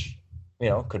 Which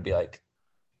could be like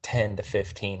 10 to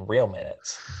 15 real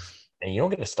minutes, and you don't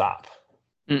get to stop.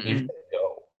 Mm-mm. You just got to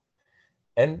go,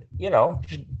 and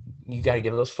you got to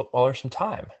give those footballers some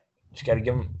time. You got to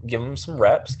give them some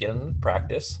reps, get them in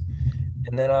practice,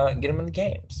 and then get them in the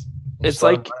games. It's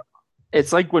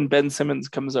like when Ben Simmons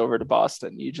comes over to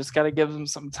Boston. You just got to give him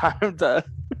some time to.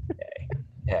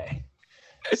 Hey.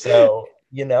 So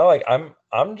like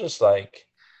I'm just like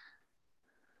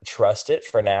trust it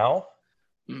for now.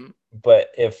 Mm. But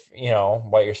if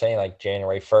what you're saying, like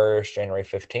January 1st, January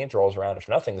 15th rolls around, if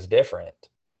nothing's different,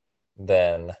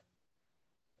 then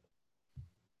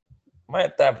might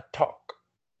have to have a talk.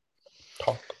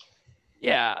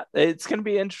 Yeah, it's going to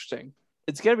be interesting.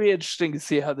 It's going to be interesting to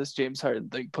see how this James Harden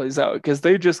thing plays out, because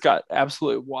they just got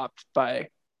absolutely whopped by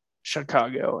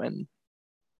Chicago. And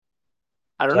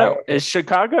I don't know. Is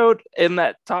Chicago in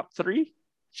that top 3?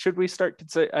 Should we start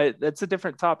considering? That's a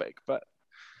different topic, but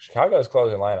Chicago's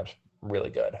closing lineup's really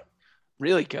good.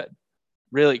 Really good.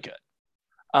 Really good.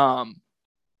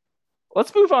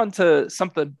 Let's move on to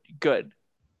something good.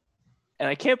 And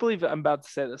I can't believe I'm about to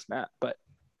say this, Matt, but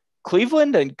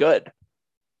Cleveland and good.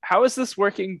 How is this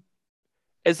working?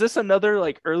 Is this another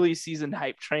like early season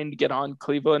hype train to get on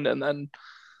Cleveland, and then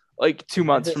like 2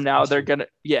 months from now they're gonna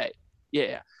yeah.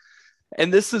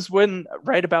 And this is when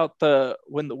right about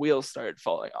when the wheels started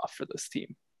falling off for this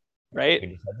team, right? We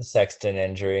just had the Sexton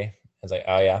injury. I was like,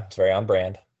 oh yeah, it's very on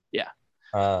brand. Yeah.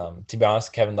 To be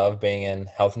honest, Kevin Love being in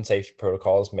health and safety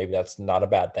protocols, maybe that's not a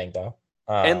bad thing though.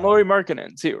 And Lauri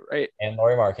Markkanen too, right? And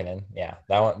Lauri Markkanen, yeah,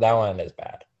 that one is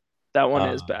bad. That one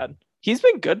is bad. He's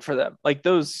been good for them. Like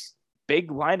those big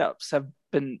lineups have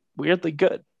been weirdly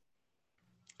good.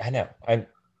 I know. I'm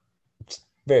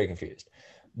very confused,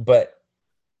 but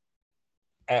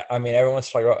I mean, everyone wants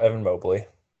to talk about Evan Mobley,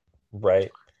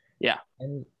 right? Yeah,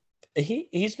 and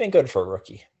he's been good for a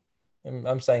rookie.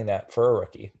 I'm saying that for a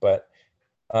rookie, but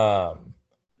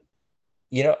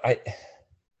you know,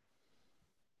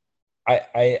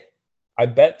 I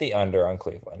bet the under on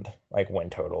Cleveland, like win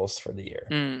totals for the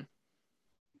year.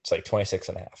 It's like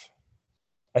 26.5.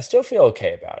 I still feel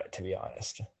okay about it, to be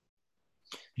honest.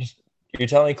 You're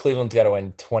telling me Cleveland's got to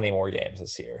win 20 more games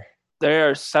this year. They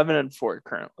are 7-4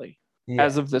 currently. Yeah.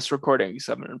 As of this recording,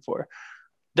 7-4.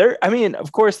 I mean,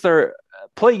 of course, they're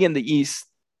playing in the East.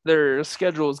 Their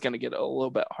schedule is going to get a little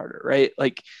bit harder, right?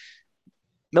 Like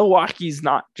Milwaukee's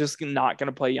not going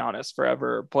to play Giannis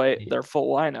forever or play their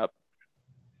full lineup.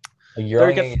 You're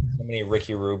only going to get so many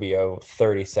Ricky Rubio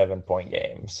 37-point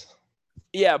games.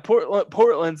 Yeah,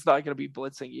 Portland's not going to be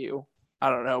blitzing you. I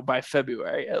don't know, by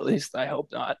February at least. I hope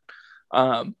not.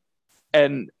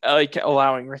 And like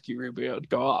allowing Ricky Rubio to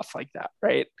go off like that,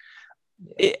 right?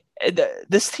 Yeah.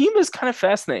 This team is kind of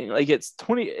fascinating. Like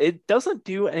it doesn't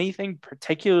do anything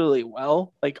particularly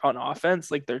well, like on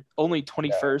offense. Like they're only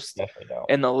 21st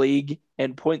in the league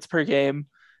in points per game.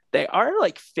 They are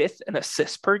like 5th in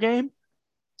assists per game.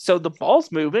 So the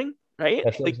ball's moving, right?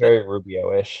 That feels like very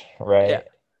Rubio-ish, right?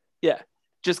 Yeah.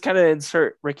 Just kind of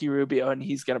insert Ricky Rubio, and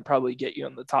he's going to probably get you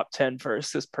in the top 10 for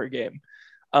assists per game.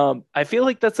 I feel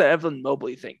like that's an Evan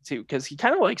Mobley thing too, because he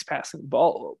kind of likes passing the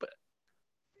ball a little bit.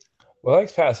 Well, he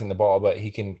likes passing the ball, but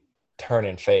he can turn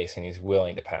and face, and he's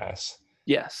willing to pass.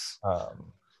 Yes.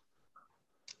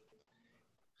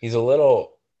 He's a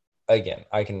little. Again,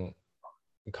 I can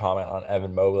comment on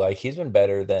Evan Mobley. Like he's been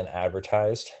better than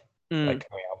advertised. Like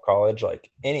coming out of college, like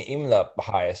even the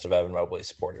highest of Evan Mobley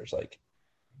supporters, like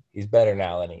he's better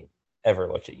now than he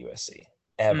ever looked at USC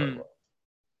ever.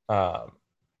 I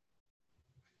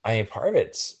mean, part of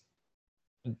it's,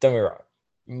 don't get me wrong,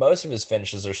 most of his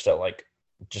finishes are still like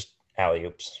just alley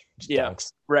oops,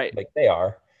 dunks, right? Like they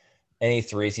are. Any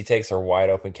threes he takes are wide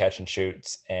open catch and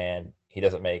shoots, and he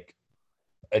doesn't make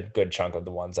a good chunk of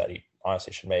the ones that he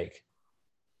honestly should make.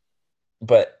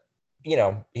 But you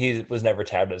know, he was never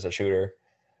tabbed as a shooter.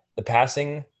 The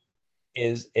passing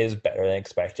is better than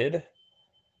expected,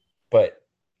 but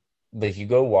like you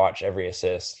go watch every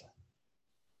assist,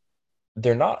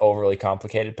 they're not overly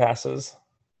complicated passes.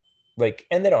 Like,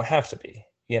 and they don't have to be,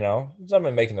 you know,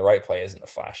 someone making the right play isn't the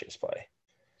flashiest play.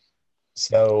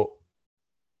 So,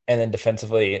 and then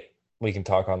defensively, we can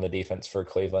talk on the defense for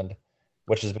Cleveland,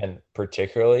 which has been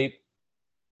particularly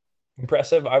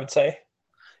impressive, I would say.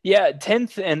 Yeah,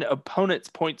 10th in opponents'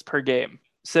 points per game,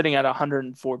 sitting at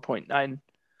 104.9.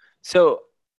 So,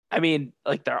 I mean,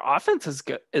 like their offense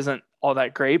isn't all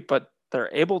that great, but they're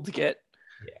able to get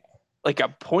like a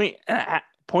point and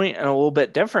a little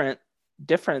bit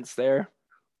difference there.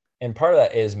 And part of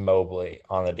that is Mobley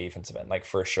on the defensive end, like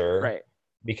for sure. Right.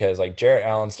 Because like Jarrett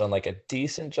Allen's done like a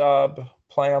decent job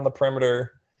playing on the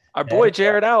perimeter. Our boy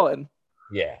Jarrett Allen.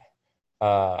 Yeah.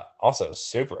 Also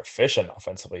super efficient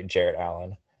offensively, Jarrett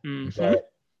Allen. Mm-hmm.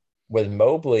 But with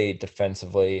Mobley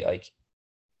defensively, like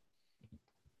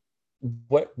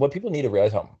what people need to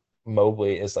realize about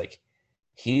Mobley is like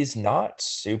he's not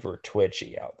super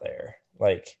twitchy out there.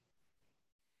 Like,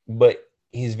 but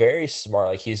he's very smart.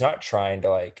 Like he's not trying to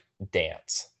like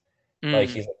dance. Like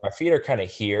he's like, my feet are kind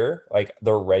of here, like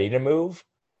they're ready to move,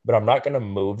 but I'm not gonna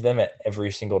move them at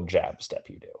every single jab step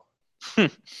you do.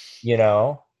 You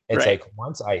know? It's like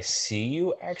once I see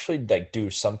you actually like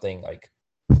do something like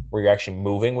where you're actually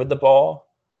moving with the ball,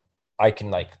 I can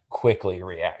like quickly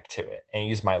react to it and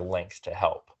use my length to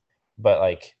help. But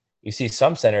like you see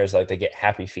some centers like they get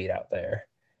happy feet out there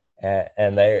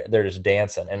and they're just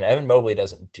dancing, and Evan Mobley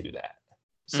doesn't do that.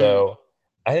 So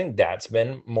I think that's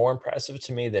been more impressive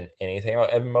to me than anything about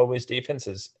Evan Mobley's defense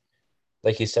is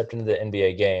Like he stepped into the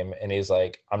NBA game and he's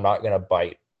like, I'm not gonna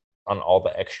bite on all the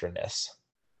extraness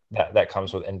that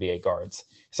comes with NBA guards.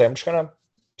 So I'm just gonna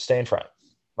stay in front.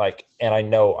 Like, and I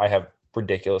know I have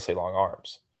ridiculously long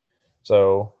arms.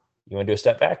 So you want to do a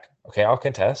step back? Okay, I'll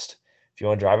contest. If you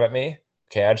want to drive at me,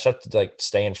 okay, I just have to like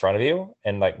stay in front of you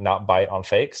and like not bite on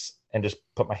fakes and just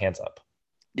put my hands up.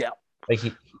 Yeah. Like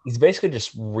he's basically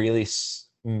just really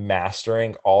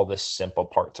mastering all the simple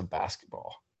parts of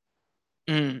basketball.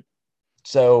 Mm.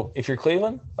 So if you're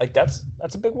Cleveland, like that's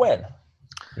a big win.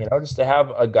 You know, just to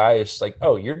have a guy who's like,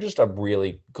 oh, you're just a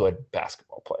really good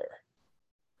basketball player.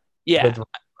 Yeah.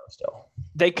 Still.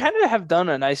 They kind of have done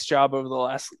a nice job over the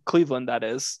last Cleveland, that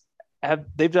is.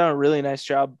 They've done a really nice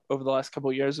job over the last couple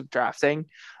of years of drafting.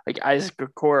 Like Isaac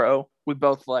Okoro, we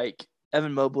both like.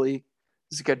 Evan Mobley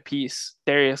is a good piece.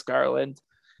 Darius Garland.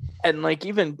 And like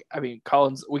even, I mean,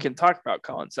 Collins, we can talk about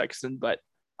Colin Sexton, but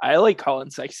I like Colin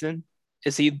Sexton.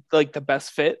 Is he like the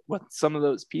best fit with some of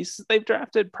those pieces they've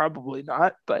drafted? Probably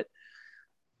not, but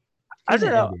I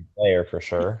don't know. NBA player for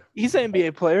sure. He's an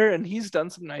NBA player and he's done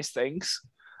some nice things.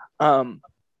 I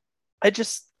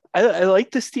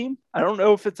like this team. I don't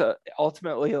know if it's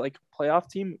ultimately like a playoff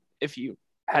team. If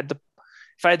I had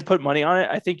to put money on it,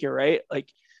 I think you're right. Like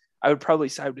I would probably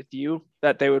side with you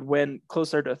that they would win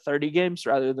closer to 30 games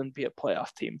rather than be a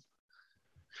playoff team.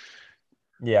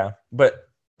 Yeah, but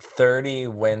 30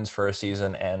 wins for a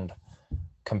season and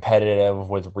competitive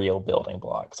with real building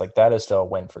blocks. Like that is still a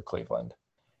win for Cleveland.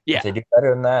 Yeah. If they do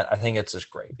better than that, I think it's just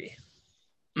gravy.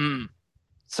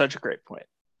 Such a great point.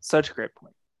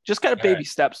 Just got baby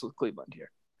steps with Cleveland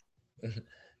here.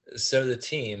 So the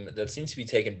team that seems to be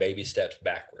taking baby steps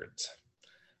backwards,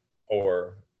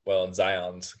 or, well, in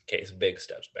Zion's case, big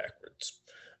steps backwards.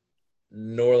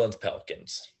 New Orleans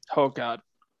Pelicans. Oh, God.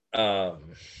 I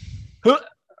don't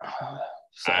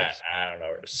know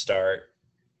where to start.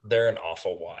 They're an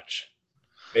awful watch.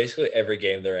 Basically, every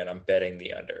game they're in, I'm betting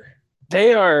the under.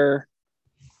 They are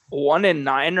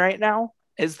 1-9 right now.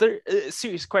 Is there a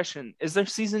serious question? Is their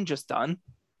season just done?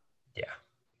 Yeah,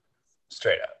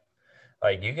 straight up.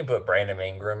 Like you can put Brandon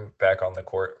Ingram back on the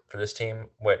court for this team,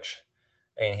 which,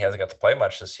 and he hasn't got to play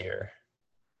much this year.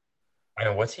 I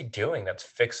mean, what's he doing that's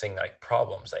fixing like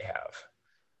problems they have?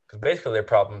 Because basically their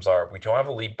problems are we don't have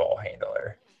a lead ball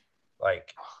handler.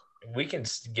 Like we can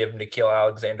give Nickeil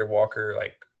Alexander-Walker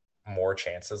like more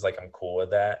chances. Like I'm cool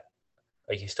with that.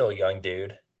 Like he's still a young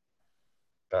dude,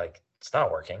 but like it's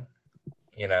not working.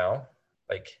 You know,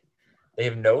 like they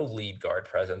have no lead guard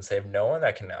presence. They have no one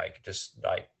that can like just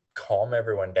like calm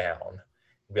everyone down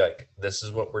and be like, this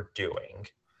is what we're doing.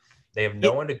 They have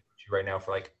no one to go to right now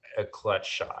for like a clutch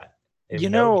shot. You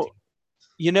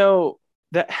know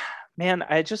that, man,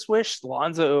 I just wish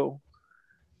Lonzo,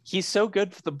 he's so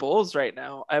good for the Bulls right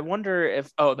now. I wonder if,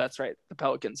 oh, that's right. The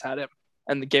Pelicans had him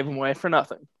and they gave him away for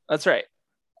nothing. That's right.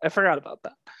 I forgot about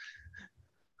that.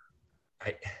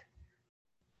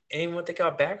 And what they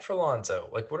got back for Lonzo,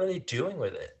 like, what are they doing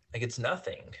with it? Like, it's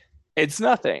nothing. It's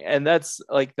nothing. And that's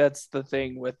the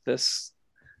thing with this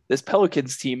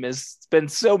Pelicans team is it's been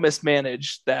so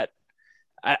mismanaged that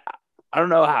I don't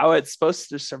know how it's supposed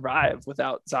to survive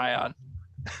without Zion.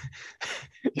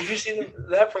 Did you see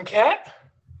that from Cat?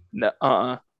 No,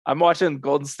 I'm watching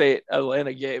Golden State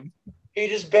Atlanta game. He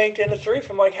just banked in a three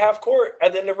from like half court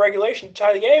at the end of regulation to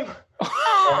tie the game.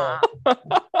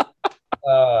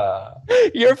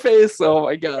 Your face, oh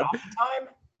my God. Time?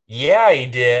 Yeah, he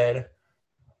did.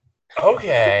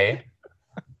 Okay.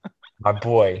 My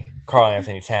boy, Karl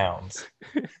Anthony Towns.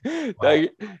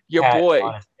 Your boy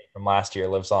from last year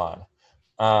lives on.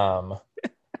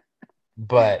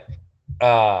 But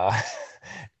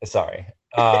sorry.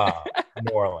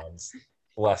 New Orleans,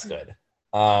 less good.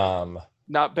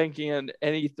 Not banking in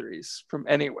any threes from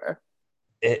anywhere.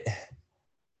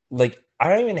 I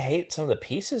don't even hate some of the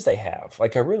pieces they have.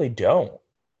 Like, I really don't.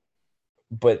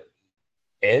 But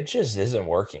it just isn't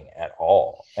working at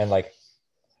all. And, like,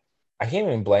 I can't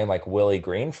even blame, like, Willie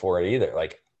Green for it either.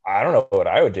 Like, I don't know what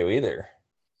I would do either.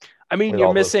 I mean,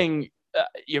 you're missing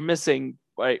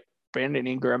like, Brandon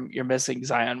Ingram. You're missing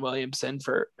Zion Williamson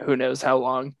for who knows how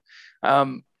long.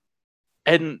 And,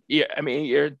 yeah, I mean,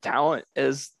 your talent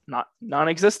is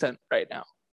non-existent right now.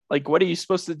 Like, what are you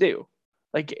supposed to do?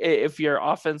 Like, if your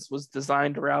offense was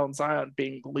designed around Zion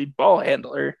being the lead ball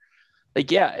handler, like,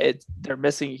 yeah, they're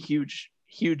missing a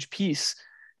huge piece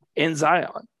in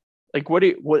Zion. Like,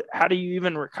 how do you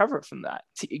even recover from that?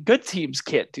 Good teams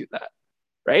can't do that,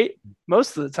 right?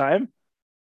 Most of the time.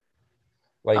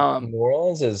 Like, New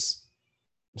Orleans is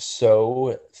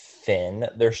so thin.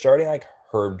 They're starting like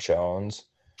Herb Jones,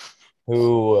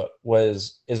 who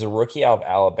is a rookie out of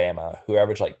Alabama who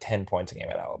averaged like 10 points a game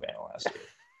at Alabama last year.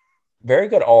 Very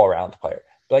good all around player.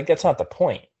 But like that's not the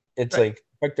point. It's Right.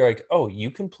 like they're like, oh,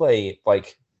 you can play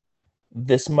like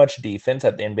this much defense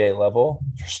at the NBA level,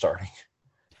 you're starting.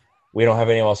 We don't have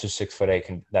anyone else who's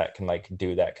 6'8" that can like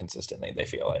do that consistently. They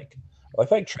feel like. Well, I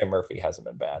feel like Trey Murphy hasn't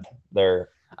been bad.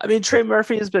 I mean, Trey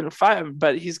Murphy has been fine,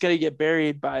 but he's going to get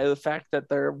buried by the fact that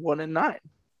they're 1-9.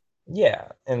 Yeah,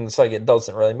 and it's like it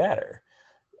doesn't really matter.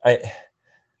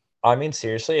 I mean,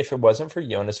 seriously, if it wasn't for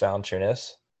Jonas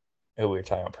Valanciunas, who we were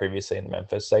talking about previously in the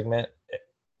Memphis segment,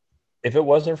 if it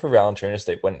wasn't for Valanciunas,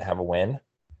 they wouldn't have a win,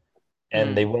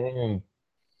 and they wouldn't even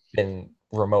been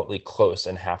remotely close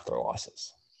in half their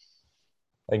losses.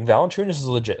 Like Valanciunas is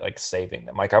legit like saving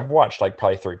them. Like I've watched like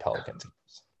probably 3 Pelicans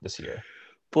games this year,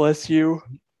 Bless you.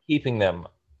 keeping them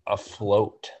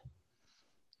afloat.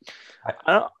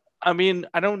 I mean,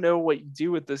 I don't know what you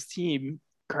do with this team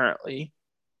currently.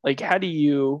 Like, how do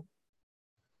you?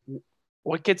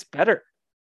 What gets better?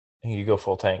 You go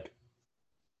full tank.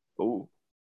 Ooh.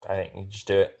 I think you just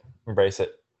do it. Embrace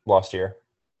it. Lost year.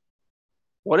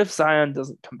 What if Zion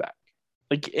doesn't come back?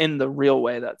 Like in the real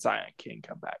way that Zion can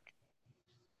come back.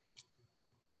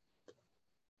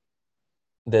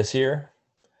 This year,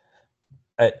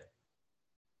 I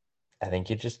think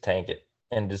you just tank it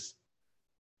and just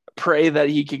pray that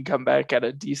he can come back at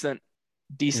a decent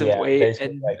weight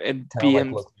and like, be like,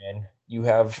 in. look, man, you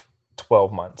have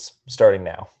 12 months starting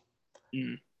now.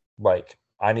 Like,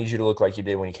 I need you to look like you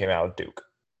did when you came out of Duke.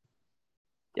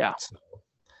 Yeah. So,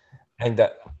 I think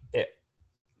that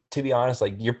to be honest,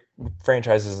 like your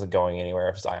franchise isn't going anywhere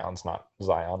if Zion's not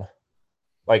Zion.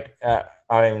 Like,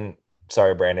 I'm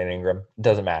sorry, Brandon Ingram. It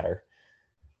doesn't matter.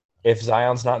 If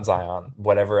Zion's not Zion,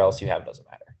 whatever else you have doesn't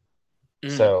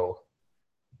matter. So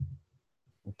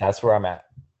that's where I'm at.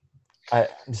 I'm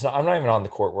not even on the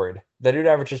court worried. The dude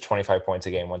averages 25 points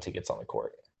a game once he gets on the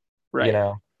court. Right. You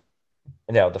know?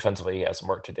 And yeah, defensively he has some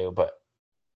work to do, but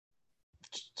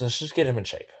let's just get him in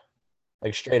shape.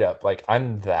 Like straight up. Like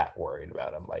I'm that worried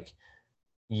about him. Like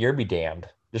year be damned.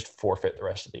 Just forfeit the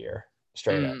rest of the year.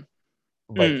 Straight up.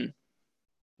 Like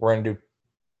we're gonna do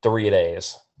 3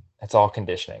 days. It's all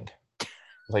conditioning.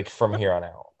 Like from here on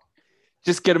out.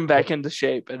 Just get him back into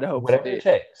shape and hopefully whatever it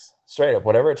takes. Straight up,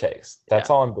 whatever it takes. That's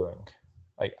all I'm doing.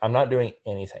 Like I'm not doing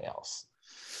anything else.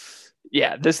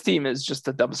 Yeah, this team is just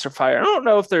a dumpster fire. I don't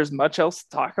know if there's much else to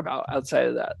talk about outside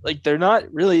of that. Like they're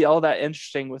not really all that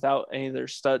interesting without any of their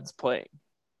studs playing.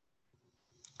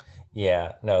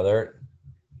 Yeah, no,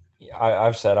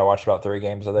 I've said I watched about 3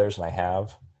 games of theirs, and I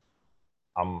have.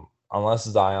 Unless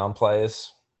Zion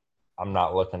plays, I'm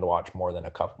not looking to watch more than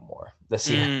a couple more this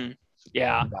year.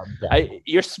 Yeah,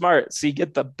 you're smart. So you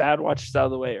get the bad watches out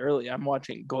of the way early. I'm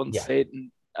watching Golden State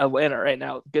and Atlanta right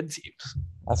now. Good teams.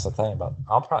 That's the thing about.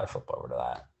 I'll probably flip over to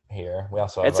that here. We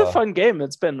also have it's a fun game.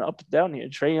 It's been up and down here.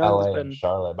 Trae Young's LA and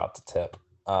Charlotte about to tip.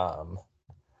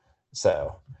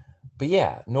 So, but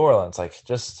yeah, New Orleans. Like,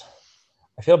 just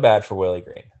I feel bad for Willie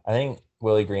Green. I think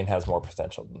Willie Green has more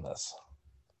potential than this.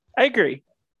 I agree.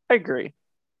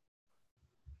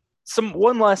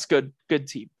 One last good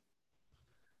team.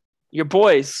 Your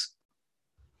boys,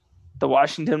 the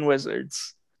Washington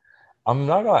Wizards. I'm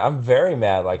not gonna. I'm very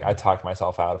mad. Like I talked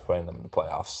myself out of putting them in the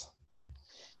playoffs.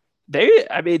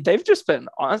 They've just been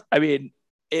on. I mean,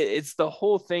 it's the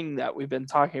whole thing that we've been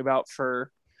talking about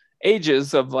for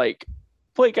ages of like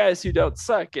play guys who don't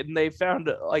suck, and they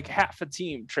found like half a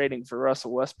team trading for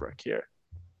Russell Westbrook here.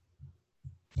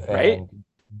 Right? And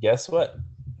guess what?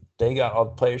 They got all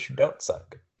the players who don't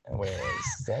suck, and whereas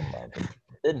some of them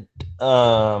didn't.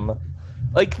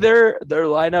 Like their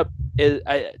lineup is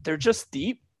they're just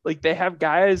deep. Like they have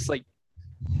guys like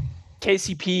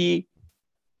KCP,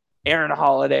 Aaron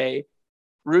Holiday,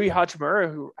 Rui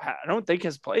Hachimura, who I don't think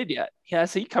has played yet.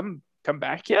 Has he come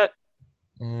back yet?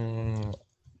 I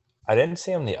didn't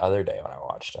see him the other day when I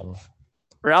watched him.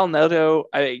 Raul Neto,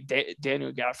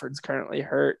 Daniel Gafford's currently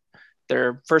hurt.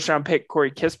 Their first round pick, Corey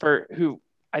Kispert, who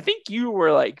I think you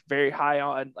were like very high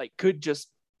on, like could just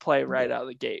play right out of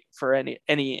the gate for any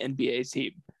NBA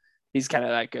team. He's kind of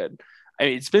that good. I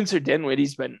mean, Spencer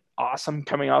Dinwiddie's been awesome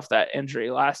coming off that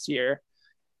injury last year.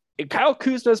 And Kyle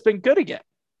Kuzma's been good again.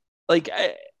 Like,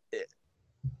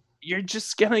 you're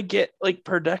just going to get, like,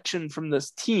 production from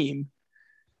this team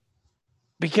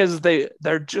because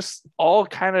they're just all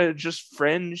kind of just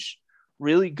fringe,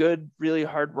 really good, really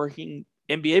hardworking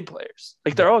NBA players.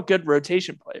 Like, they're all good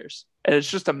rotation players. And it's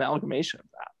just amalgamation of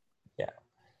that. Yeah.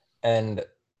 And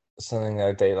something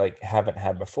that they, like, haven't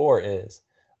had before is,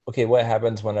 okay, what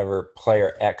happens whenever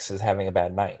player X is having a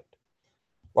bad night?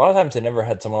 A lot of times they never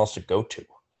had someone else to go to.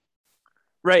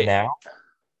 Right. Now,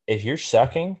 if you're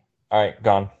sucking, all right,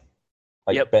 gone.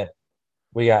 Like Yep. Ben,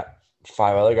 we got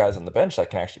 5 other guys on the bench that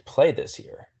can actually play this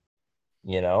year.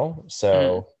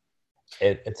 So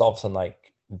it's all of a sudden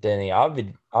like Denny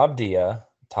Abdia,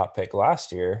 top pick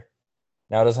last year.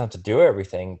 Now doesn't have to do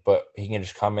everything, but he can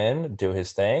just come in, do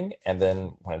his thing, and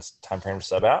then when it's time for him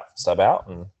to sub out,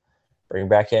 and bring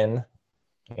back in,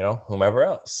 whomever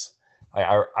else.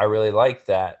 I really like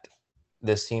that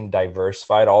this team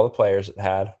diversified all the players it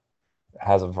had. It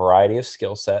has a variety of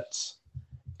skill sets.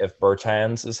 If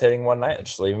Bertans is hitting one night,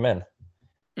 just leave him in.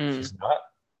 If he's not,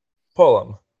 pull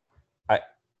him.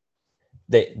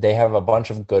 They have a bunch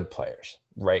of good players,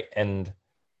 right? And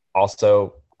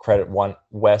also credit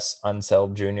Wes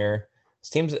Unseld Jr. This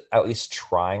team's at least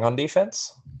trying on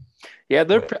defense. Yeah,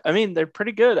 they're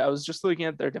pretty good. I was just looking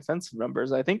at their defensive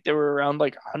numbers. I think they were around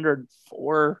like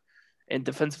 104 in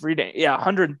defensive rating. Yeah,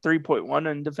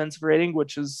 103.1 in defensive rating,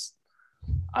 which is,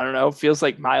 I don't know, feels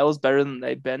like miles better than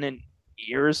they've been in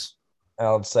years.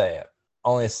 I would say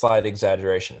only a slight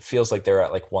exaggeration. It feels like they're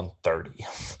at like 130.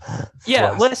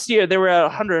 Yeah, last year they were at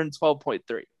 112.3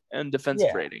 in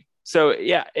defensive rating. So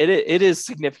yeah, it is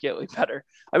significantly better.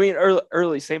 I mean,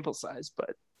 early sample size,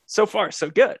 but so far so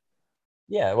good.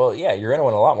 Yeah, well, yeah, you're going to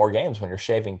win a lot more games when you're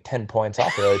shaving 10 points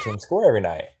off the other team's score every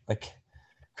night. Like,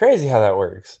 crazy how that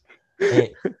works.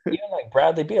 Even like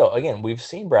Bradley Beal, again, we've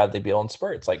seen Bradley Beal in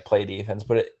spurts, like play defense,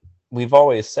 but we've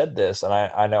always said this, and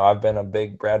I know I've been a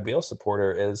big Brad Beal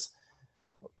supporter, is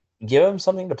give him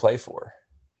something to play for.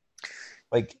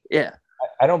 Like, yeah,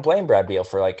 I don't blame Brad Beal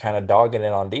for like kind of dogging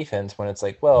it on defense when it's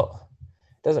like, well,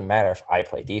 it doesnn't matter if I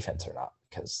play defense or not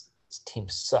because this team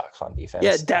sucks on defense.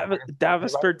 Yeah,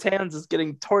 Davis Bertans is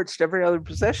getting torched every other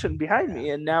possession behind me,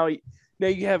 and now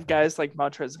you have guys like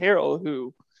Montrezl Harrell,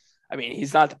 who, I mean,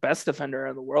 he's not the best defender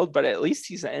in the world, but at least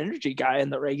he's an energy guy in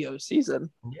the regular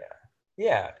season.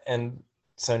 Yeah, and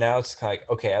so now it's kind of like,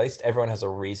 okay, at least everyone has a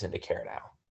reason to care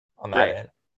now on that end,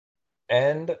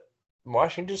 and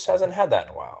Washington just hasn't had that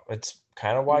in a while. It's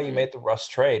kind of why you made the Russ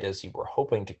trade, is you were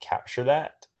hoping to capture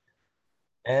that.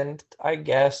 And I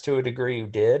guess to a degree you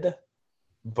did,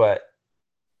 but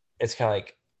it's kind of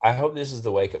like, I hope this is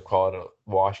the wake-up call to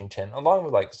Washington, along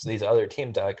with like these other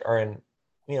teams that like are in,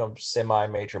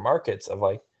 semi-major markets of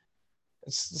like,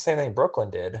 it's the same thing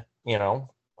Brooklyn did,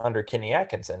 under Kenny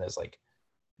Atkinson, is like,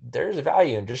 there's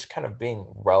value in just kind of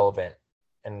being relevant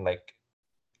and like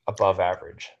above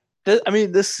average.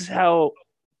 This is how,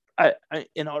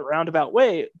 in a roundabout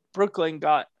way, Brooklyn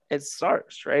got its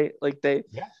stars, right? Like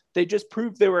they just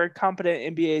proved they were a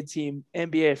competent NBA team,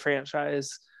 NBA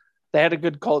franchise. They had a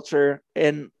good culture,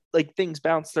 and like things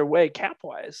bounced their way cap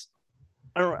wise.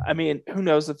 Who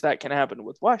knows if that can happen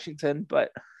with Washington,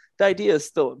 but the idea is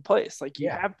still in place. Like you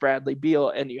have Bradley Beal,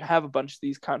 and you have a bunch of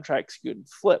these contracts you can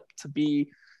flip to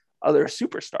be other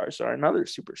superstars or another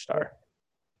superstar.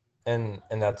 And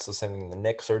that's the same thing the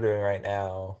Knicks are doing right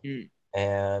now.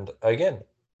 And again,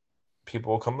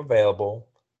 people will come available,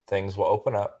 things will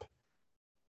open up.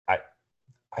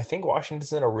 I think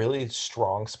Washington's in a really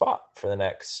strong spot for the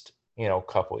next,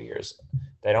 couple of years.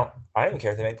 I don't even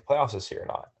care if they make the playoffs this year or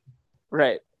not.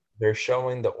 Right. They're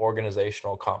showing the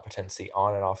organizational competency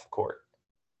on and off the court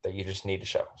that you just need to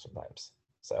show sometimes.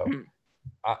 So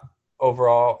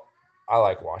overall, I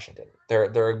like Washington. They're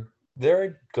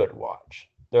a good watch.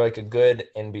 They're like a good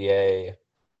NBA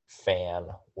fan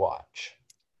watch.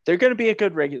 They're going to be a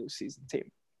good regular season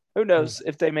team. Who knows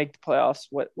if they make the playoffs,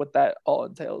 what that all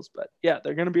entails. But yeah,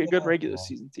 they're going to be a good regular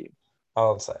season team.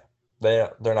 I'll say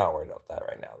they're not worried about that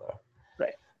right now, though.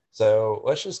 Right. So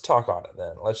let's just talk on it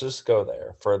then. Let's just go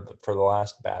there for the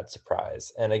last bad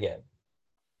surprise. And again,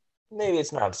 maybe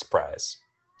it's not a surprise.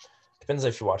 Depends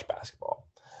if you watch basketball.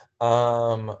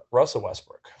 Russell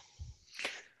Westbrook.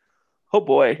 Oh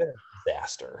boy,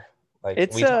 disaster. Like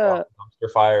it's we talk about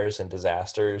dumpster fires and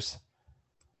disasters.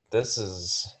 This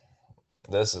is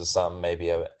some maybe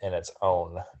in its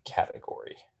own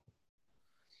category.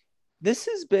 This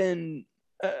has been.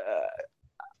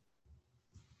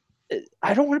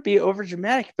 I don't want to be over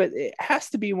dramatic, but it has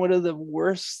to be one of the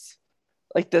worst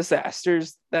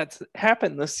disasters that's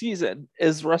happened this season.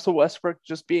 Is Russell Westbrook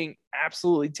just being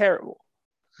absolutely terrible?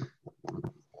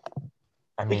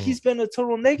 He's been a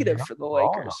total negative for the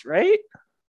Lakers, right?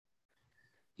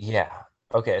 Yeah.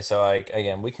 Okay, so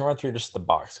again, we can run through just the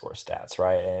box score stats,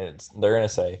 right? And they're gonna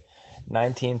say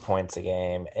 19 points a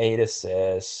game, 8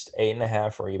 assists,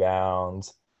 8.5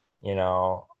 rebounds,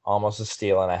 almost a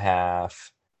steal and a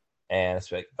half. And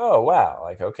it's like, oh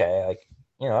wow, okay,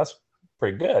 that's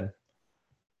pretty good.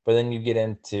 But then you get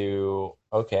into,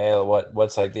 okay,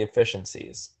 what's the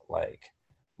efficiencies?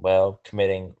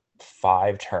 Committing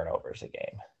 5 turnovers a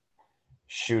game,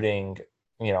 shooting,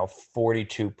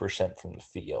 42% from the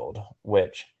field,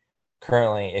 which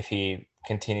currently, if he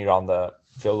continued on the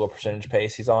field goal percentage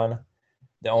pace he's on,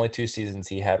 the only 2 seasons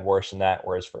he had worse than that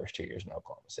were his first 2 years in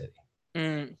Oklahoma City.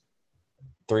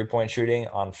 3-point shooting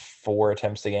on 4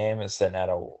 attempts a game is sitting at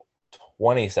a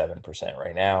 27%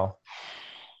 right now,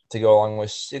 to go along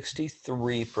with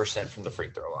 63% from the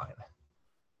free throw line.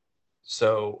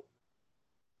 So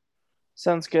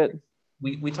sounds good.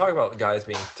 We talk about guys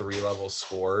being 3-level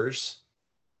scorers.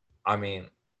 I mean,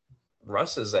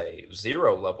 Russ is a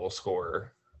 0-level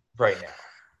scorer right now.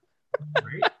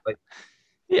 Right? Like,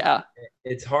 yeah,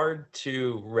 it's hard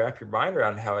to wrap your mind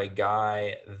around how a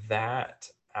guy that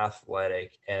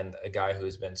athletic and a guy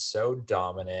who's been so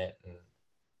dominant and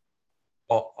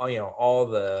all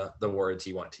the words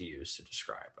you want to use to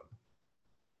describe him,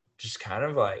 just kind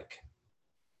of like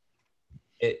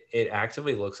it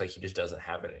actively looks like he just doesn't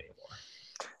have it anymore.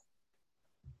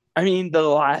 I mean, the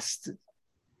last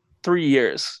 3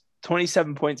 years,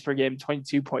 27 points per game,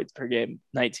 22 points per game,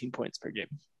 19 points per game.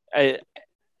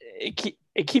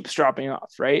 It keeps dropping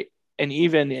off, right? And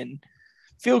even in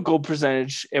field goal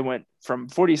percentage, it went from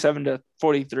 47 to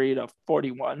 43 to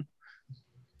 41.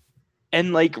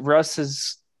 And like Russ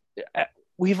is,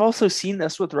 we've also seen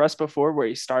this with Russ before, where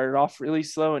he started off really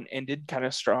slow and ended kind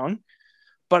of strong.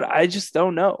 But I just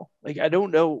don't know. Like, I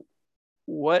don't know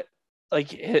what,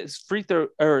 like, his free throw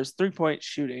or his 3-point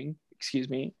shooting,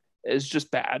 is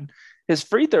just bad. His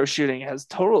free throw shooting has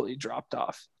totally dropped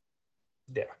off.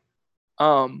 Yeah.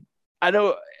 I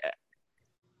don't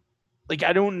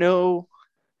know.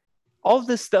 All of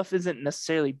this stuff isn't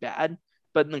necessarily bad,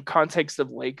 but in the context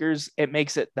of Lakers, it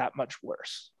makes it that much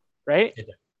worse, right?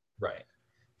 Right.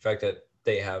 The fact that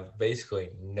they have basically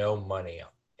no money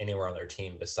anywhere on their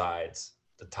team besides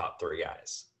the top 3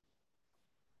 guys.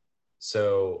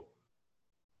 So,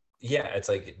 yeah, it's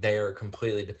like they are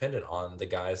completely dependent on the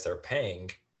guys they're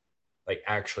paying, like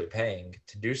actually paying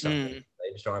to do something.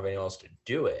 They just don't have anyone else to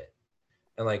do it.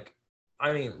 And like,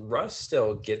 I mean, Russ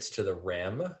still gets to the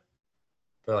rim,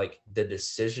 but like the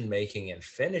decision making and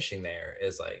finishing there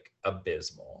is like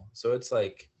abysmal. So it's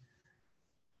like,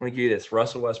 let me give you this: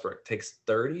 Russell Westbrook takes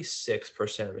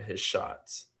 36% of his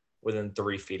shots within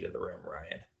 3 feet of the rim,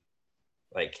 Ryan.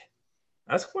 Like,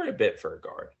 that's quite a bit for a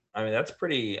guard. I mean, that's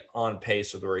pretty on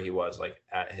pace with where he was, like,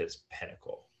 at his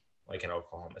pinnacle, like in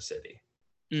Oklahoma City.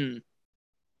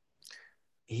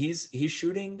 He's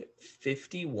shooting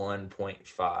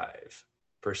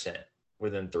 51.5%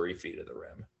 within 3 feet of the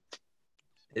rim.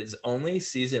 His only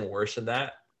season worse than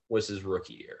that was his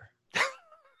rookie year.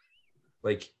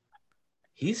 Like,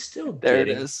 he's still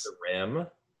getting to the rim.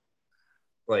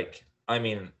 Like, I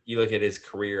mean, you look at his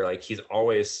career, like, he's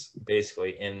always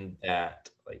basically in that,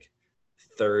 like,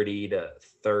 30 to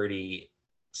 37%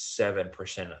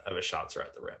 of his shots are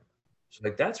at the rim. So,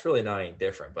 like, that's really not any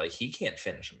different. But, like, he can't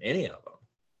finish any of them,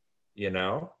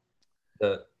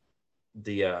 The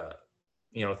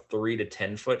 3 to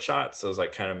 10 foot shots, those,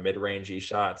 like, kind of mid-rangey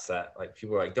shots that, like,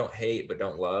 people are like, don't hate but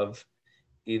don't love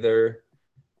either.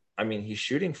 I mean, he's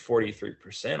shooting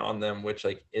 43% on them, which,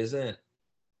 like, isn't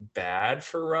bad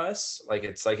for Russ. Like,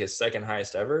 it's like his second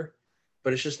highest ever,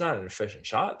 but it's just not an efficient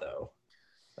shot, though.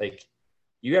 Like,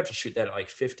 you have to shoot that at like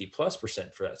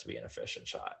 50+% for that to be an efficient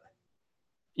shot.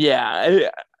 Yeah.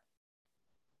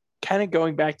 Kind of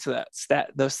going back to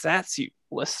that those stats you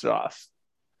listed off,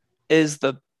 is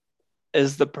the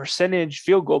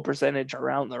field goal percentage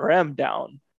around the rim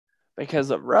down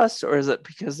because of Russ, or is it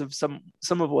because of some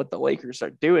of what the Lakers are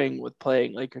doing with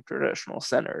playing like a traditional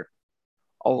center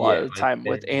a lot of the time,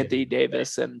 with Anthony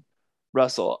Davis and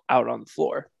Russell out on the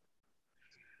floor?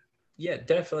 Yeah,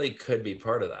 definitely could be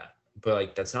part of that, but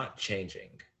like, that's not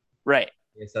changing. Right.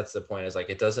 I guess that's the point, is like,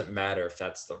 it doesn't matter if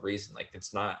that's the reason. Like,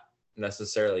 it's not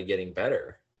necessarily getting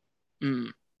better.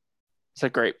 It's a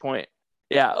great point.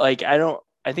 Yeah, like, I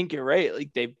think you're right.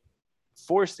 Like, they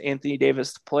forced Anthony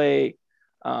Davis to play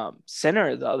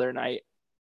center the other night,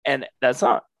 and that's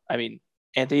not, I mean,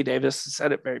 Anthony Davis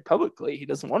said it very publicly. He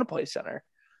doesn't want to play center.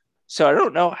 So I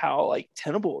don't know how, like,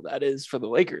 tenable that is for the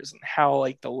Lakers, and how,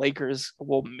 like, the Lakers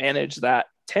will manage that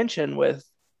tension with,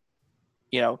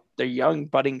 their young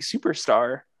budding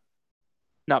superstar,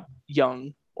 not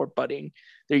young or budding,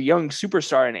 their young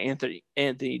superstar in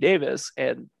Anthony Davis,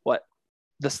 and what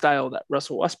the style that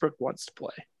Russell Westbrook wants to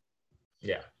play.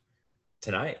 Yeah.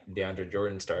 Tonight, DeAndre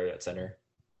Jordan started at center.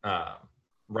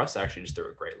 Russ actually just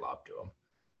threw a great lob to him.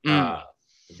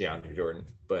 DeAndre Jordan,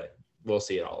 but we'll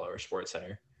see it all over Sports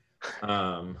Center.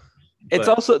 It's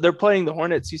also, they're playing the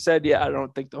Hornets. You said, I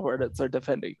don't think the Hornets are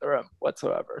defending the rim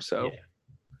whatsoever. So, yeah.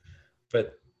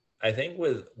 But I think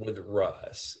with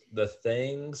Russ, the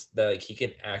things that like, he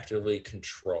can actively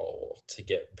control to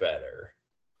get better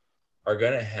are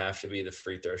going to have to be the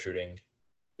free throw shooting.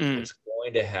 It's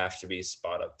going to have to be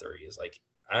spot up threes. Like,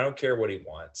 I don't care what he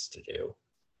wants to do.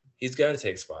 He's got to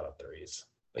take spot up threes.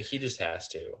 Like, he just has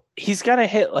to. He's got to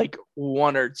hit like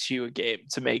 1 or 2 a game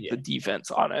to make the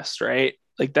defense honest, right?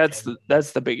 Like, that's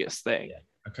the biggest thing. Yeah.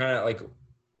 I'm kind of like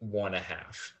 1.5.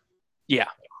 Yeah,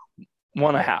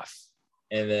 1.5.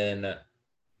 And then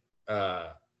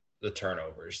the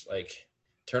turnovers. Like,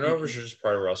 turnovers are just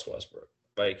part of Russell Westbrook.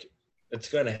 Like, it's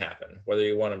going to happen, whether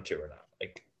you want him to or not.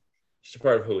 Like, it's a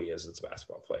part of who he is as a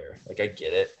basketball player. Like, I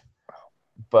get it.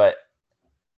 But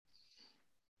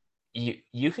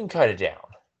you can cut it down.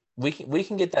 We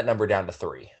can get that number down to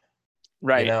 3.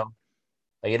 Right. You know?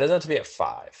 Like, it doesn't have to be at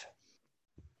 5.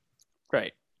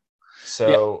 Right.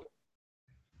 So,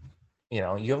 you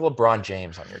know, you have LeBron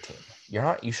James on your team.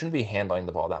 You shouldn't be handling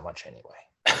the ball that much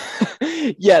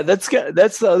anyway. Yeah, that's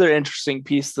the other interesting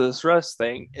piece to this Russ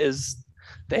thing is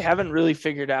they haven't really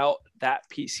figured out that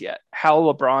piece yet. How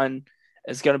LeBron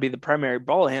is going to be the primary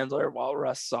ball handler while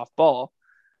Russ is off ball.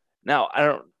 Now,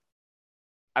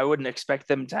 I wouldn't expect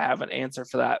them to have an answer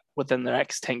for that within the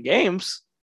next 10 games,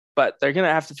 but they're going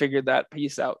to have to figure that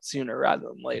piece out sooner rather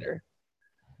than later.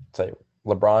 So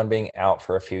LeBron being out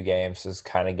for a few games has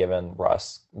kind of given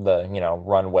Russ the,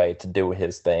 runway to do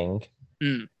his thing.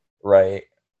 Right.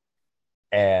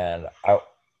 And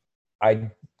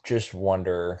I just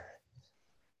wonder,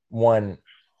 are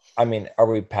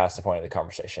we past the point of the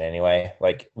conversation anyway?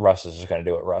 Like, Russ is just going to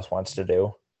do what Russ wants to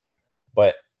do.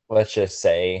 But let's just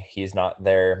say he's not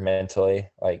there mentally.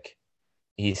 Like,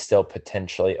 he's still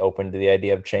potentially open to the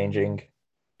idea of changing.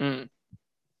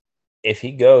 If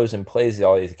he goes and plays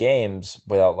all these games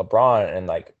without LeBron and,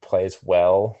 like, plays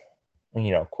well,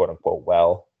 quote unquote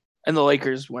well, and the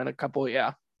Lakers win a couple,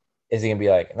 is he going to be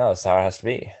like, no, that's how it has to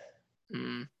be?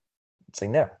 It's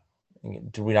like, no.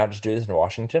 Did we not just do this in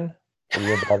Washington? Are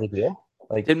you about to do?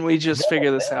 Like, didn't we just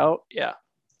figure this out? Yeah.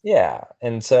 Yeah.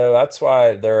 And so that's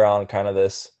why they're on kind of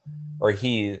this, or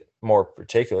he more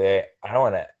particularly, I don't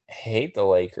want to hate the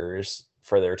Lakers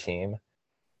for their team.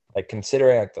 Like,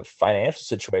 considering like the financial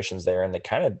situations there, and they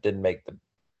kind of did make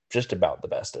just about the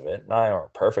best of it. Not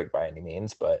aren't perfect by any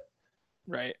means, but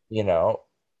right.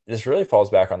 This really falls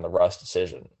back on the Russ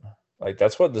decision. Like,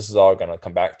 that's what this is all going to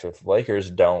come back to. If the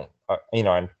Lakers don't,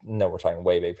 I know we're talking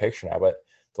way big picture now, but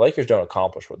if the Lakers don't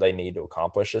accomplish what they need to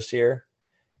accomplish this year,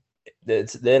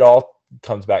 it all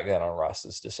comes back then on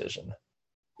Russ's decision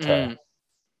to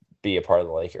be a part of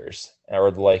the Lakers, or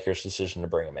the Lakers' decision to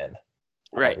bring him in.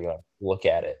 Right. You're going to look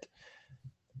at it.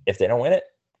 If they don't win it,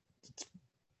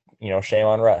 shame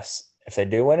on Russ. If they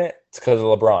do win it, it's because of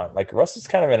LeBron. Like, Russ is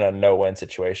kind of in a no-win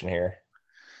situation here.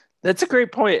 That's a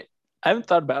great point. I haven't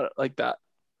thought about it like that.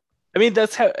 I mean,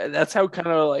 that's how kind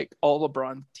of like all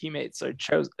LeBron teammates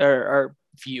are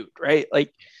viewed, right?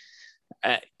 Like,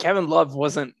 Kevin Love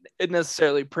wasn't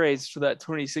necessarily praised for that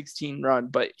 2016 run,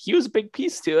 but he was a big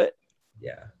piece to it.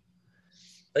 Yeah.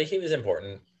 Like, he was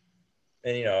important.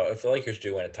 And, if the Lakers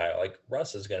do win a title, like,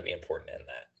 Russ is going to be important in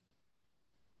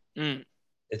that.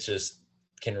 It's just,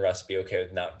 can Russ be okay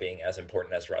with not being as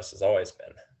important as Russ has always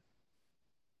been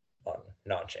on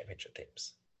non-championship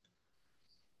teams?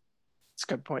 That's a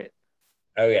good point.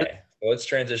 Okay, so let's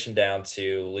transition down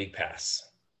to League Pass.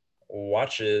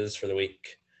 Watches for the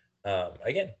week.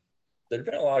 Again, there's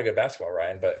been a lot of good basketball,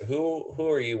 Ryan, but who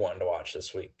are you wanting to watch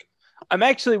this week? I'm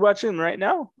actually watching right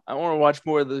now. I want to watch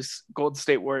more of this Golden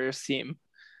State Warriors team.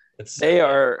 They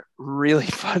are really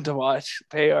fun to watch.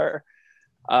 They are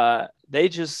they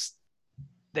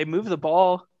move the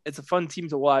ball. It's a fun team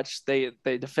to watch. They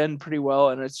defend pretty well,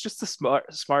 and it's just a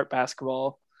smart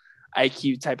basketball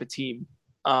IQ type of team.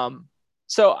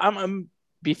 So I'm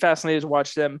be fascinated to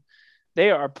watch them.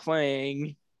 They are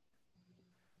playing.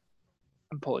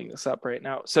 I'm pulling this up right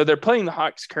now. So they're playing the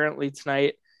Hawks currently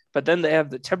tonight, but then they have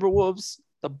the Timberwolves,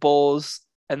 the Bulls,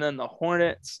 and then the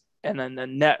Hornets, and then the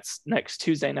Nets next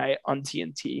Tuesday night on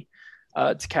TNT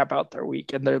to cap out their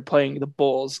week. And they're playing the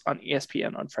Bulls on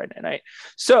ESPN on Friday night.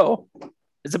 So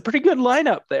it's a pretty good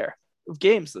lineup there of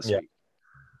games this week.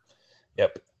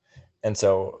 Yep. And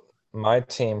so my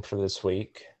team for this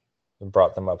week, I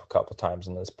brought them up a couple times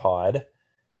in this pod,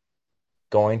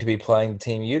 going to be playing the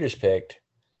team you just picked,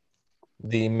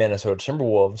 the Minnesota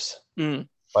Timberwolves,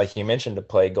 like you mentioned, to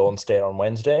play Golden State on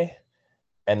Wednesday.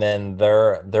 And then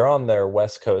they're on their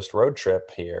West Coast road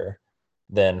trip here.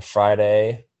 Then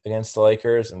Friday against the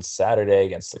Lakers, and Saturday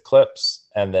against the Clips,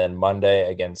 and then Monday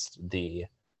against the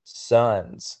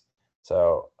Suns.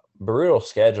 So brutal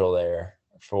schedule there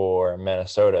for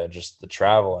Minnesota, just the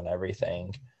travel and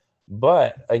everything.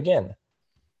 But again,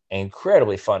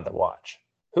 incredibly fun to watch.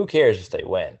 Who cares if they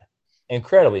win?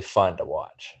 Incredibly fun to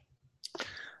watch.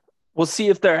 We'll see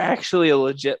if they're actually a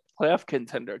legit playoff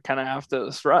contender kind of after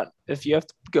this run. If you have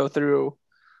to go through,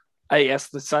 I guess,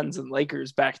 the Suns and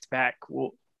Lakers back to back,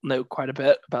 we'll know quite a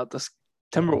bit about this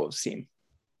Timberwolves team.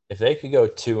 If they could go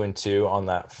 2-2 on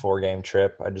that 4-game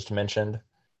trip I just mentioned,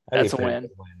 that's a win.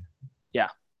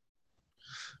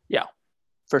 Yeah,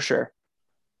 for sure.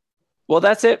 Well,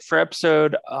 that's it for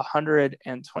episode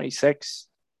 126.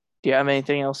 Do you have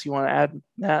anything else you want to add,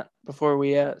 Matt, before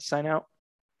we sign out?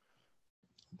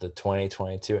 The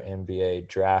 2022 NBA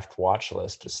draft watch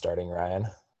list is starting, Ryan.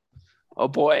 Oh,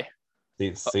 boy.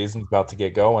 The season's about to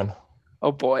get going.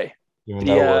 Oh, boy. Even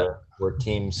though we're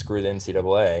team screw the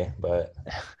NCAA, but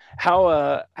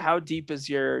how deep is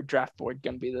your draft board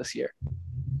going to be this year?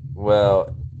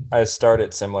 Well, I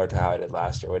started similar to how I did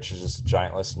last year, which is just a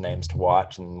giant list of names to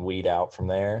watch and weed out from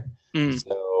there.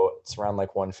 So it's around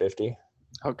like 150.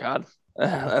 Oh, God.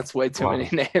 That's way too many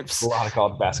names. A lot of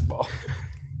college basketball.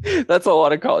 That's a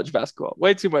lot of college basketball.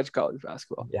 Way too much college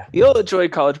basketball. Yeah. You'll enjoy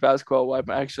college basketball while I'm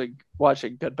actually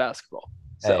watching good basketball.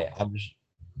 So. Hey, I'm just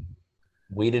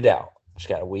weed it out. Just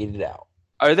got to weed it out.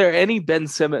 Are there any Ben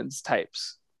Simmons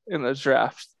types in the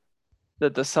draft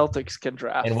that the Celtics can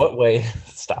draft? In what way?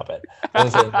 Stop it. I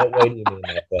was saying, what way do you mean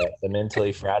that? The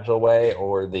mentally fragile way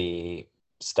or the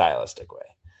stylistic way?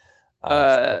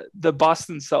 The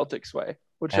Boston Celtics way,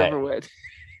 whichever way.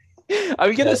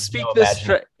 I'm gonna speak this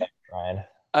trade. Ryan.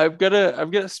 I'm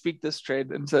gonna speak this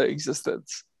trade into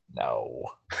existence. No,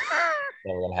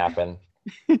 never gonna happen.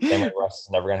 Cameron Russ is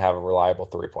never gonna have a reliable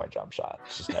 3-point jump shot.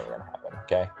 It's just never gonna happen.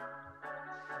 Okay.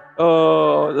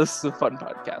 Oh, this is a fun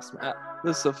podcast, Matt.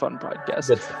 This is a fun podcast.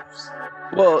 Good stuff.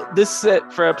 Well, this is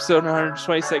it for episode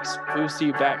 126. We'll see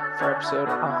you back for episode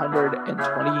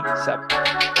 127.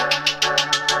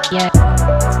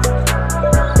 Yeah.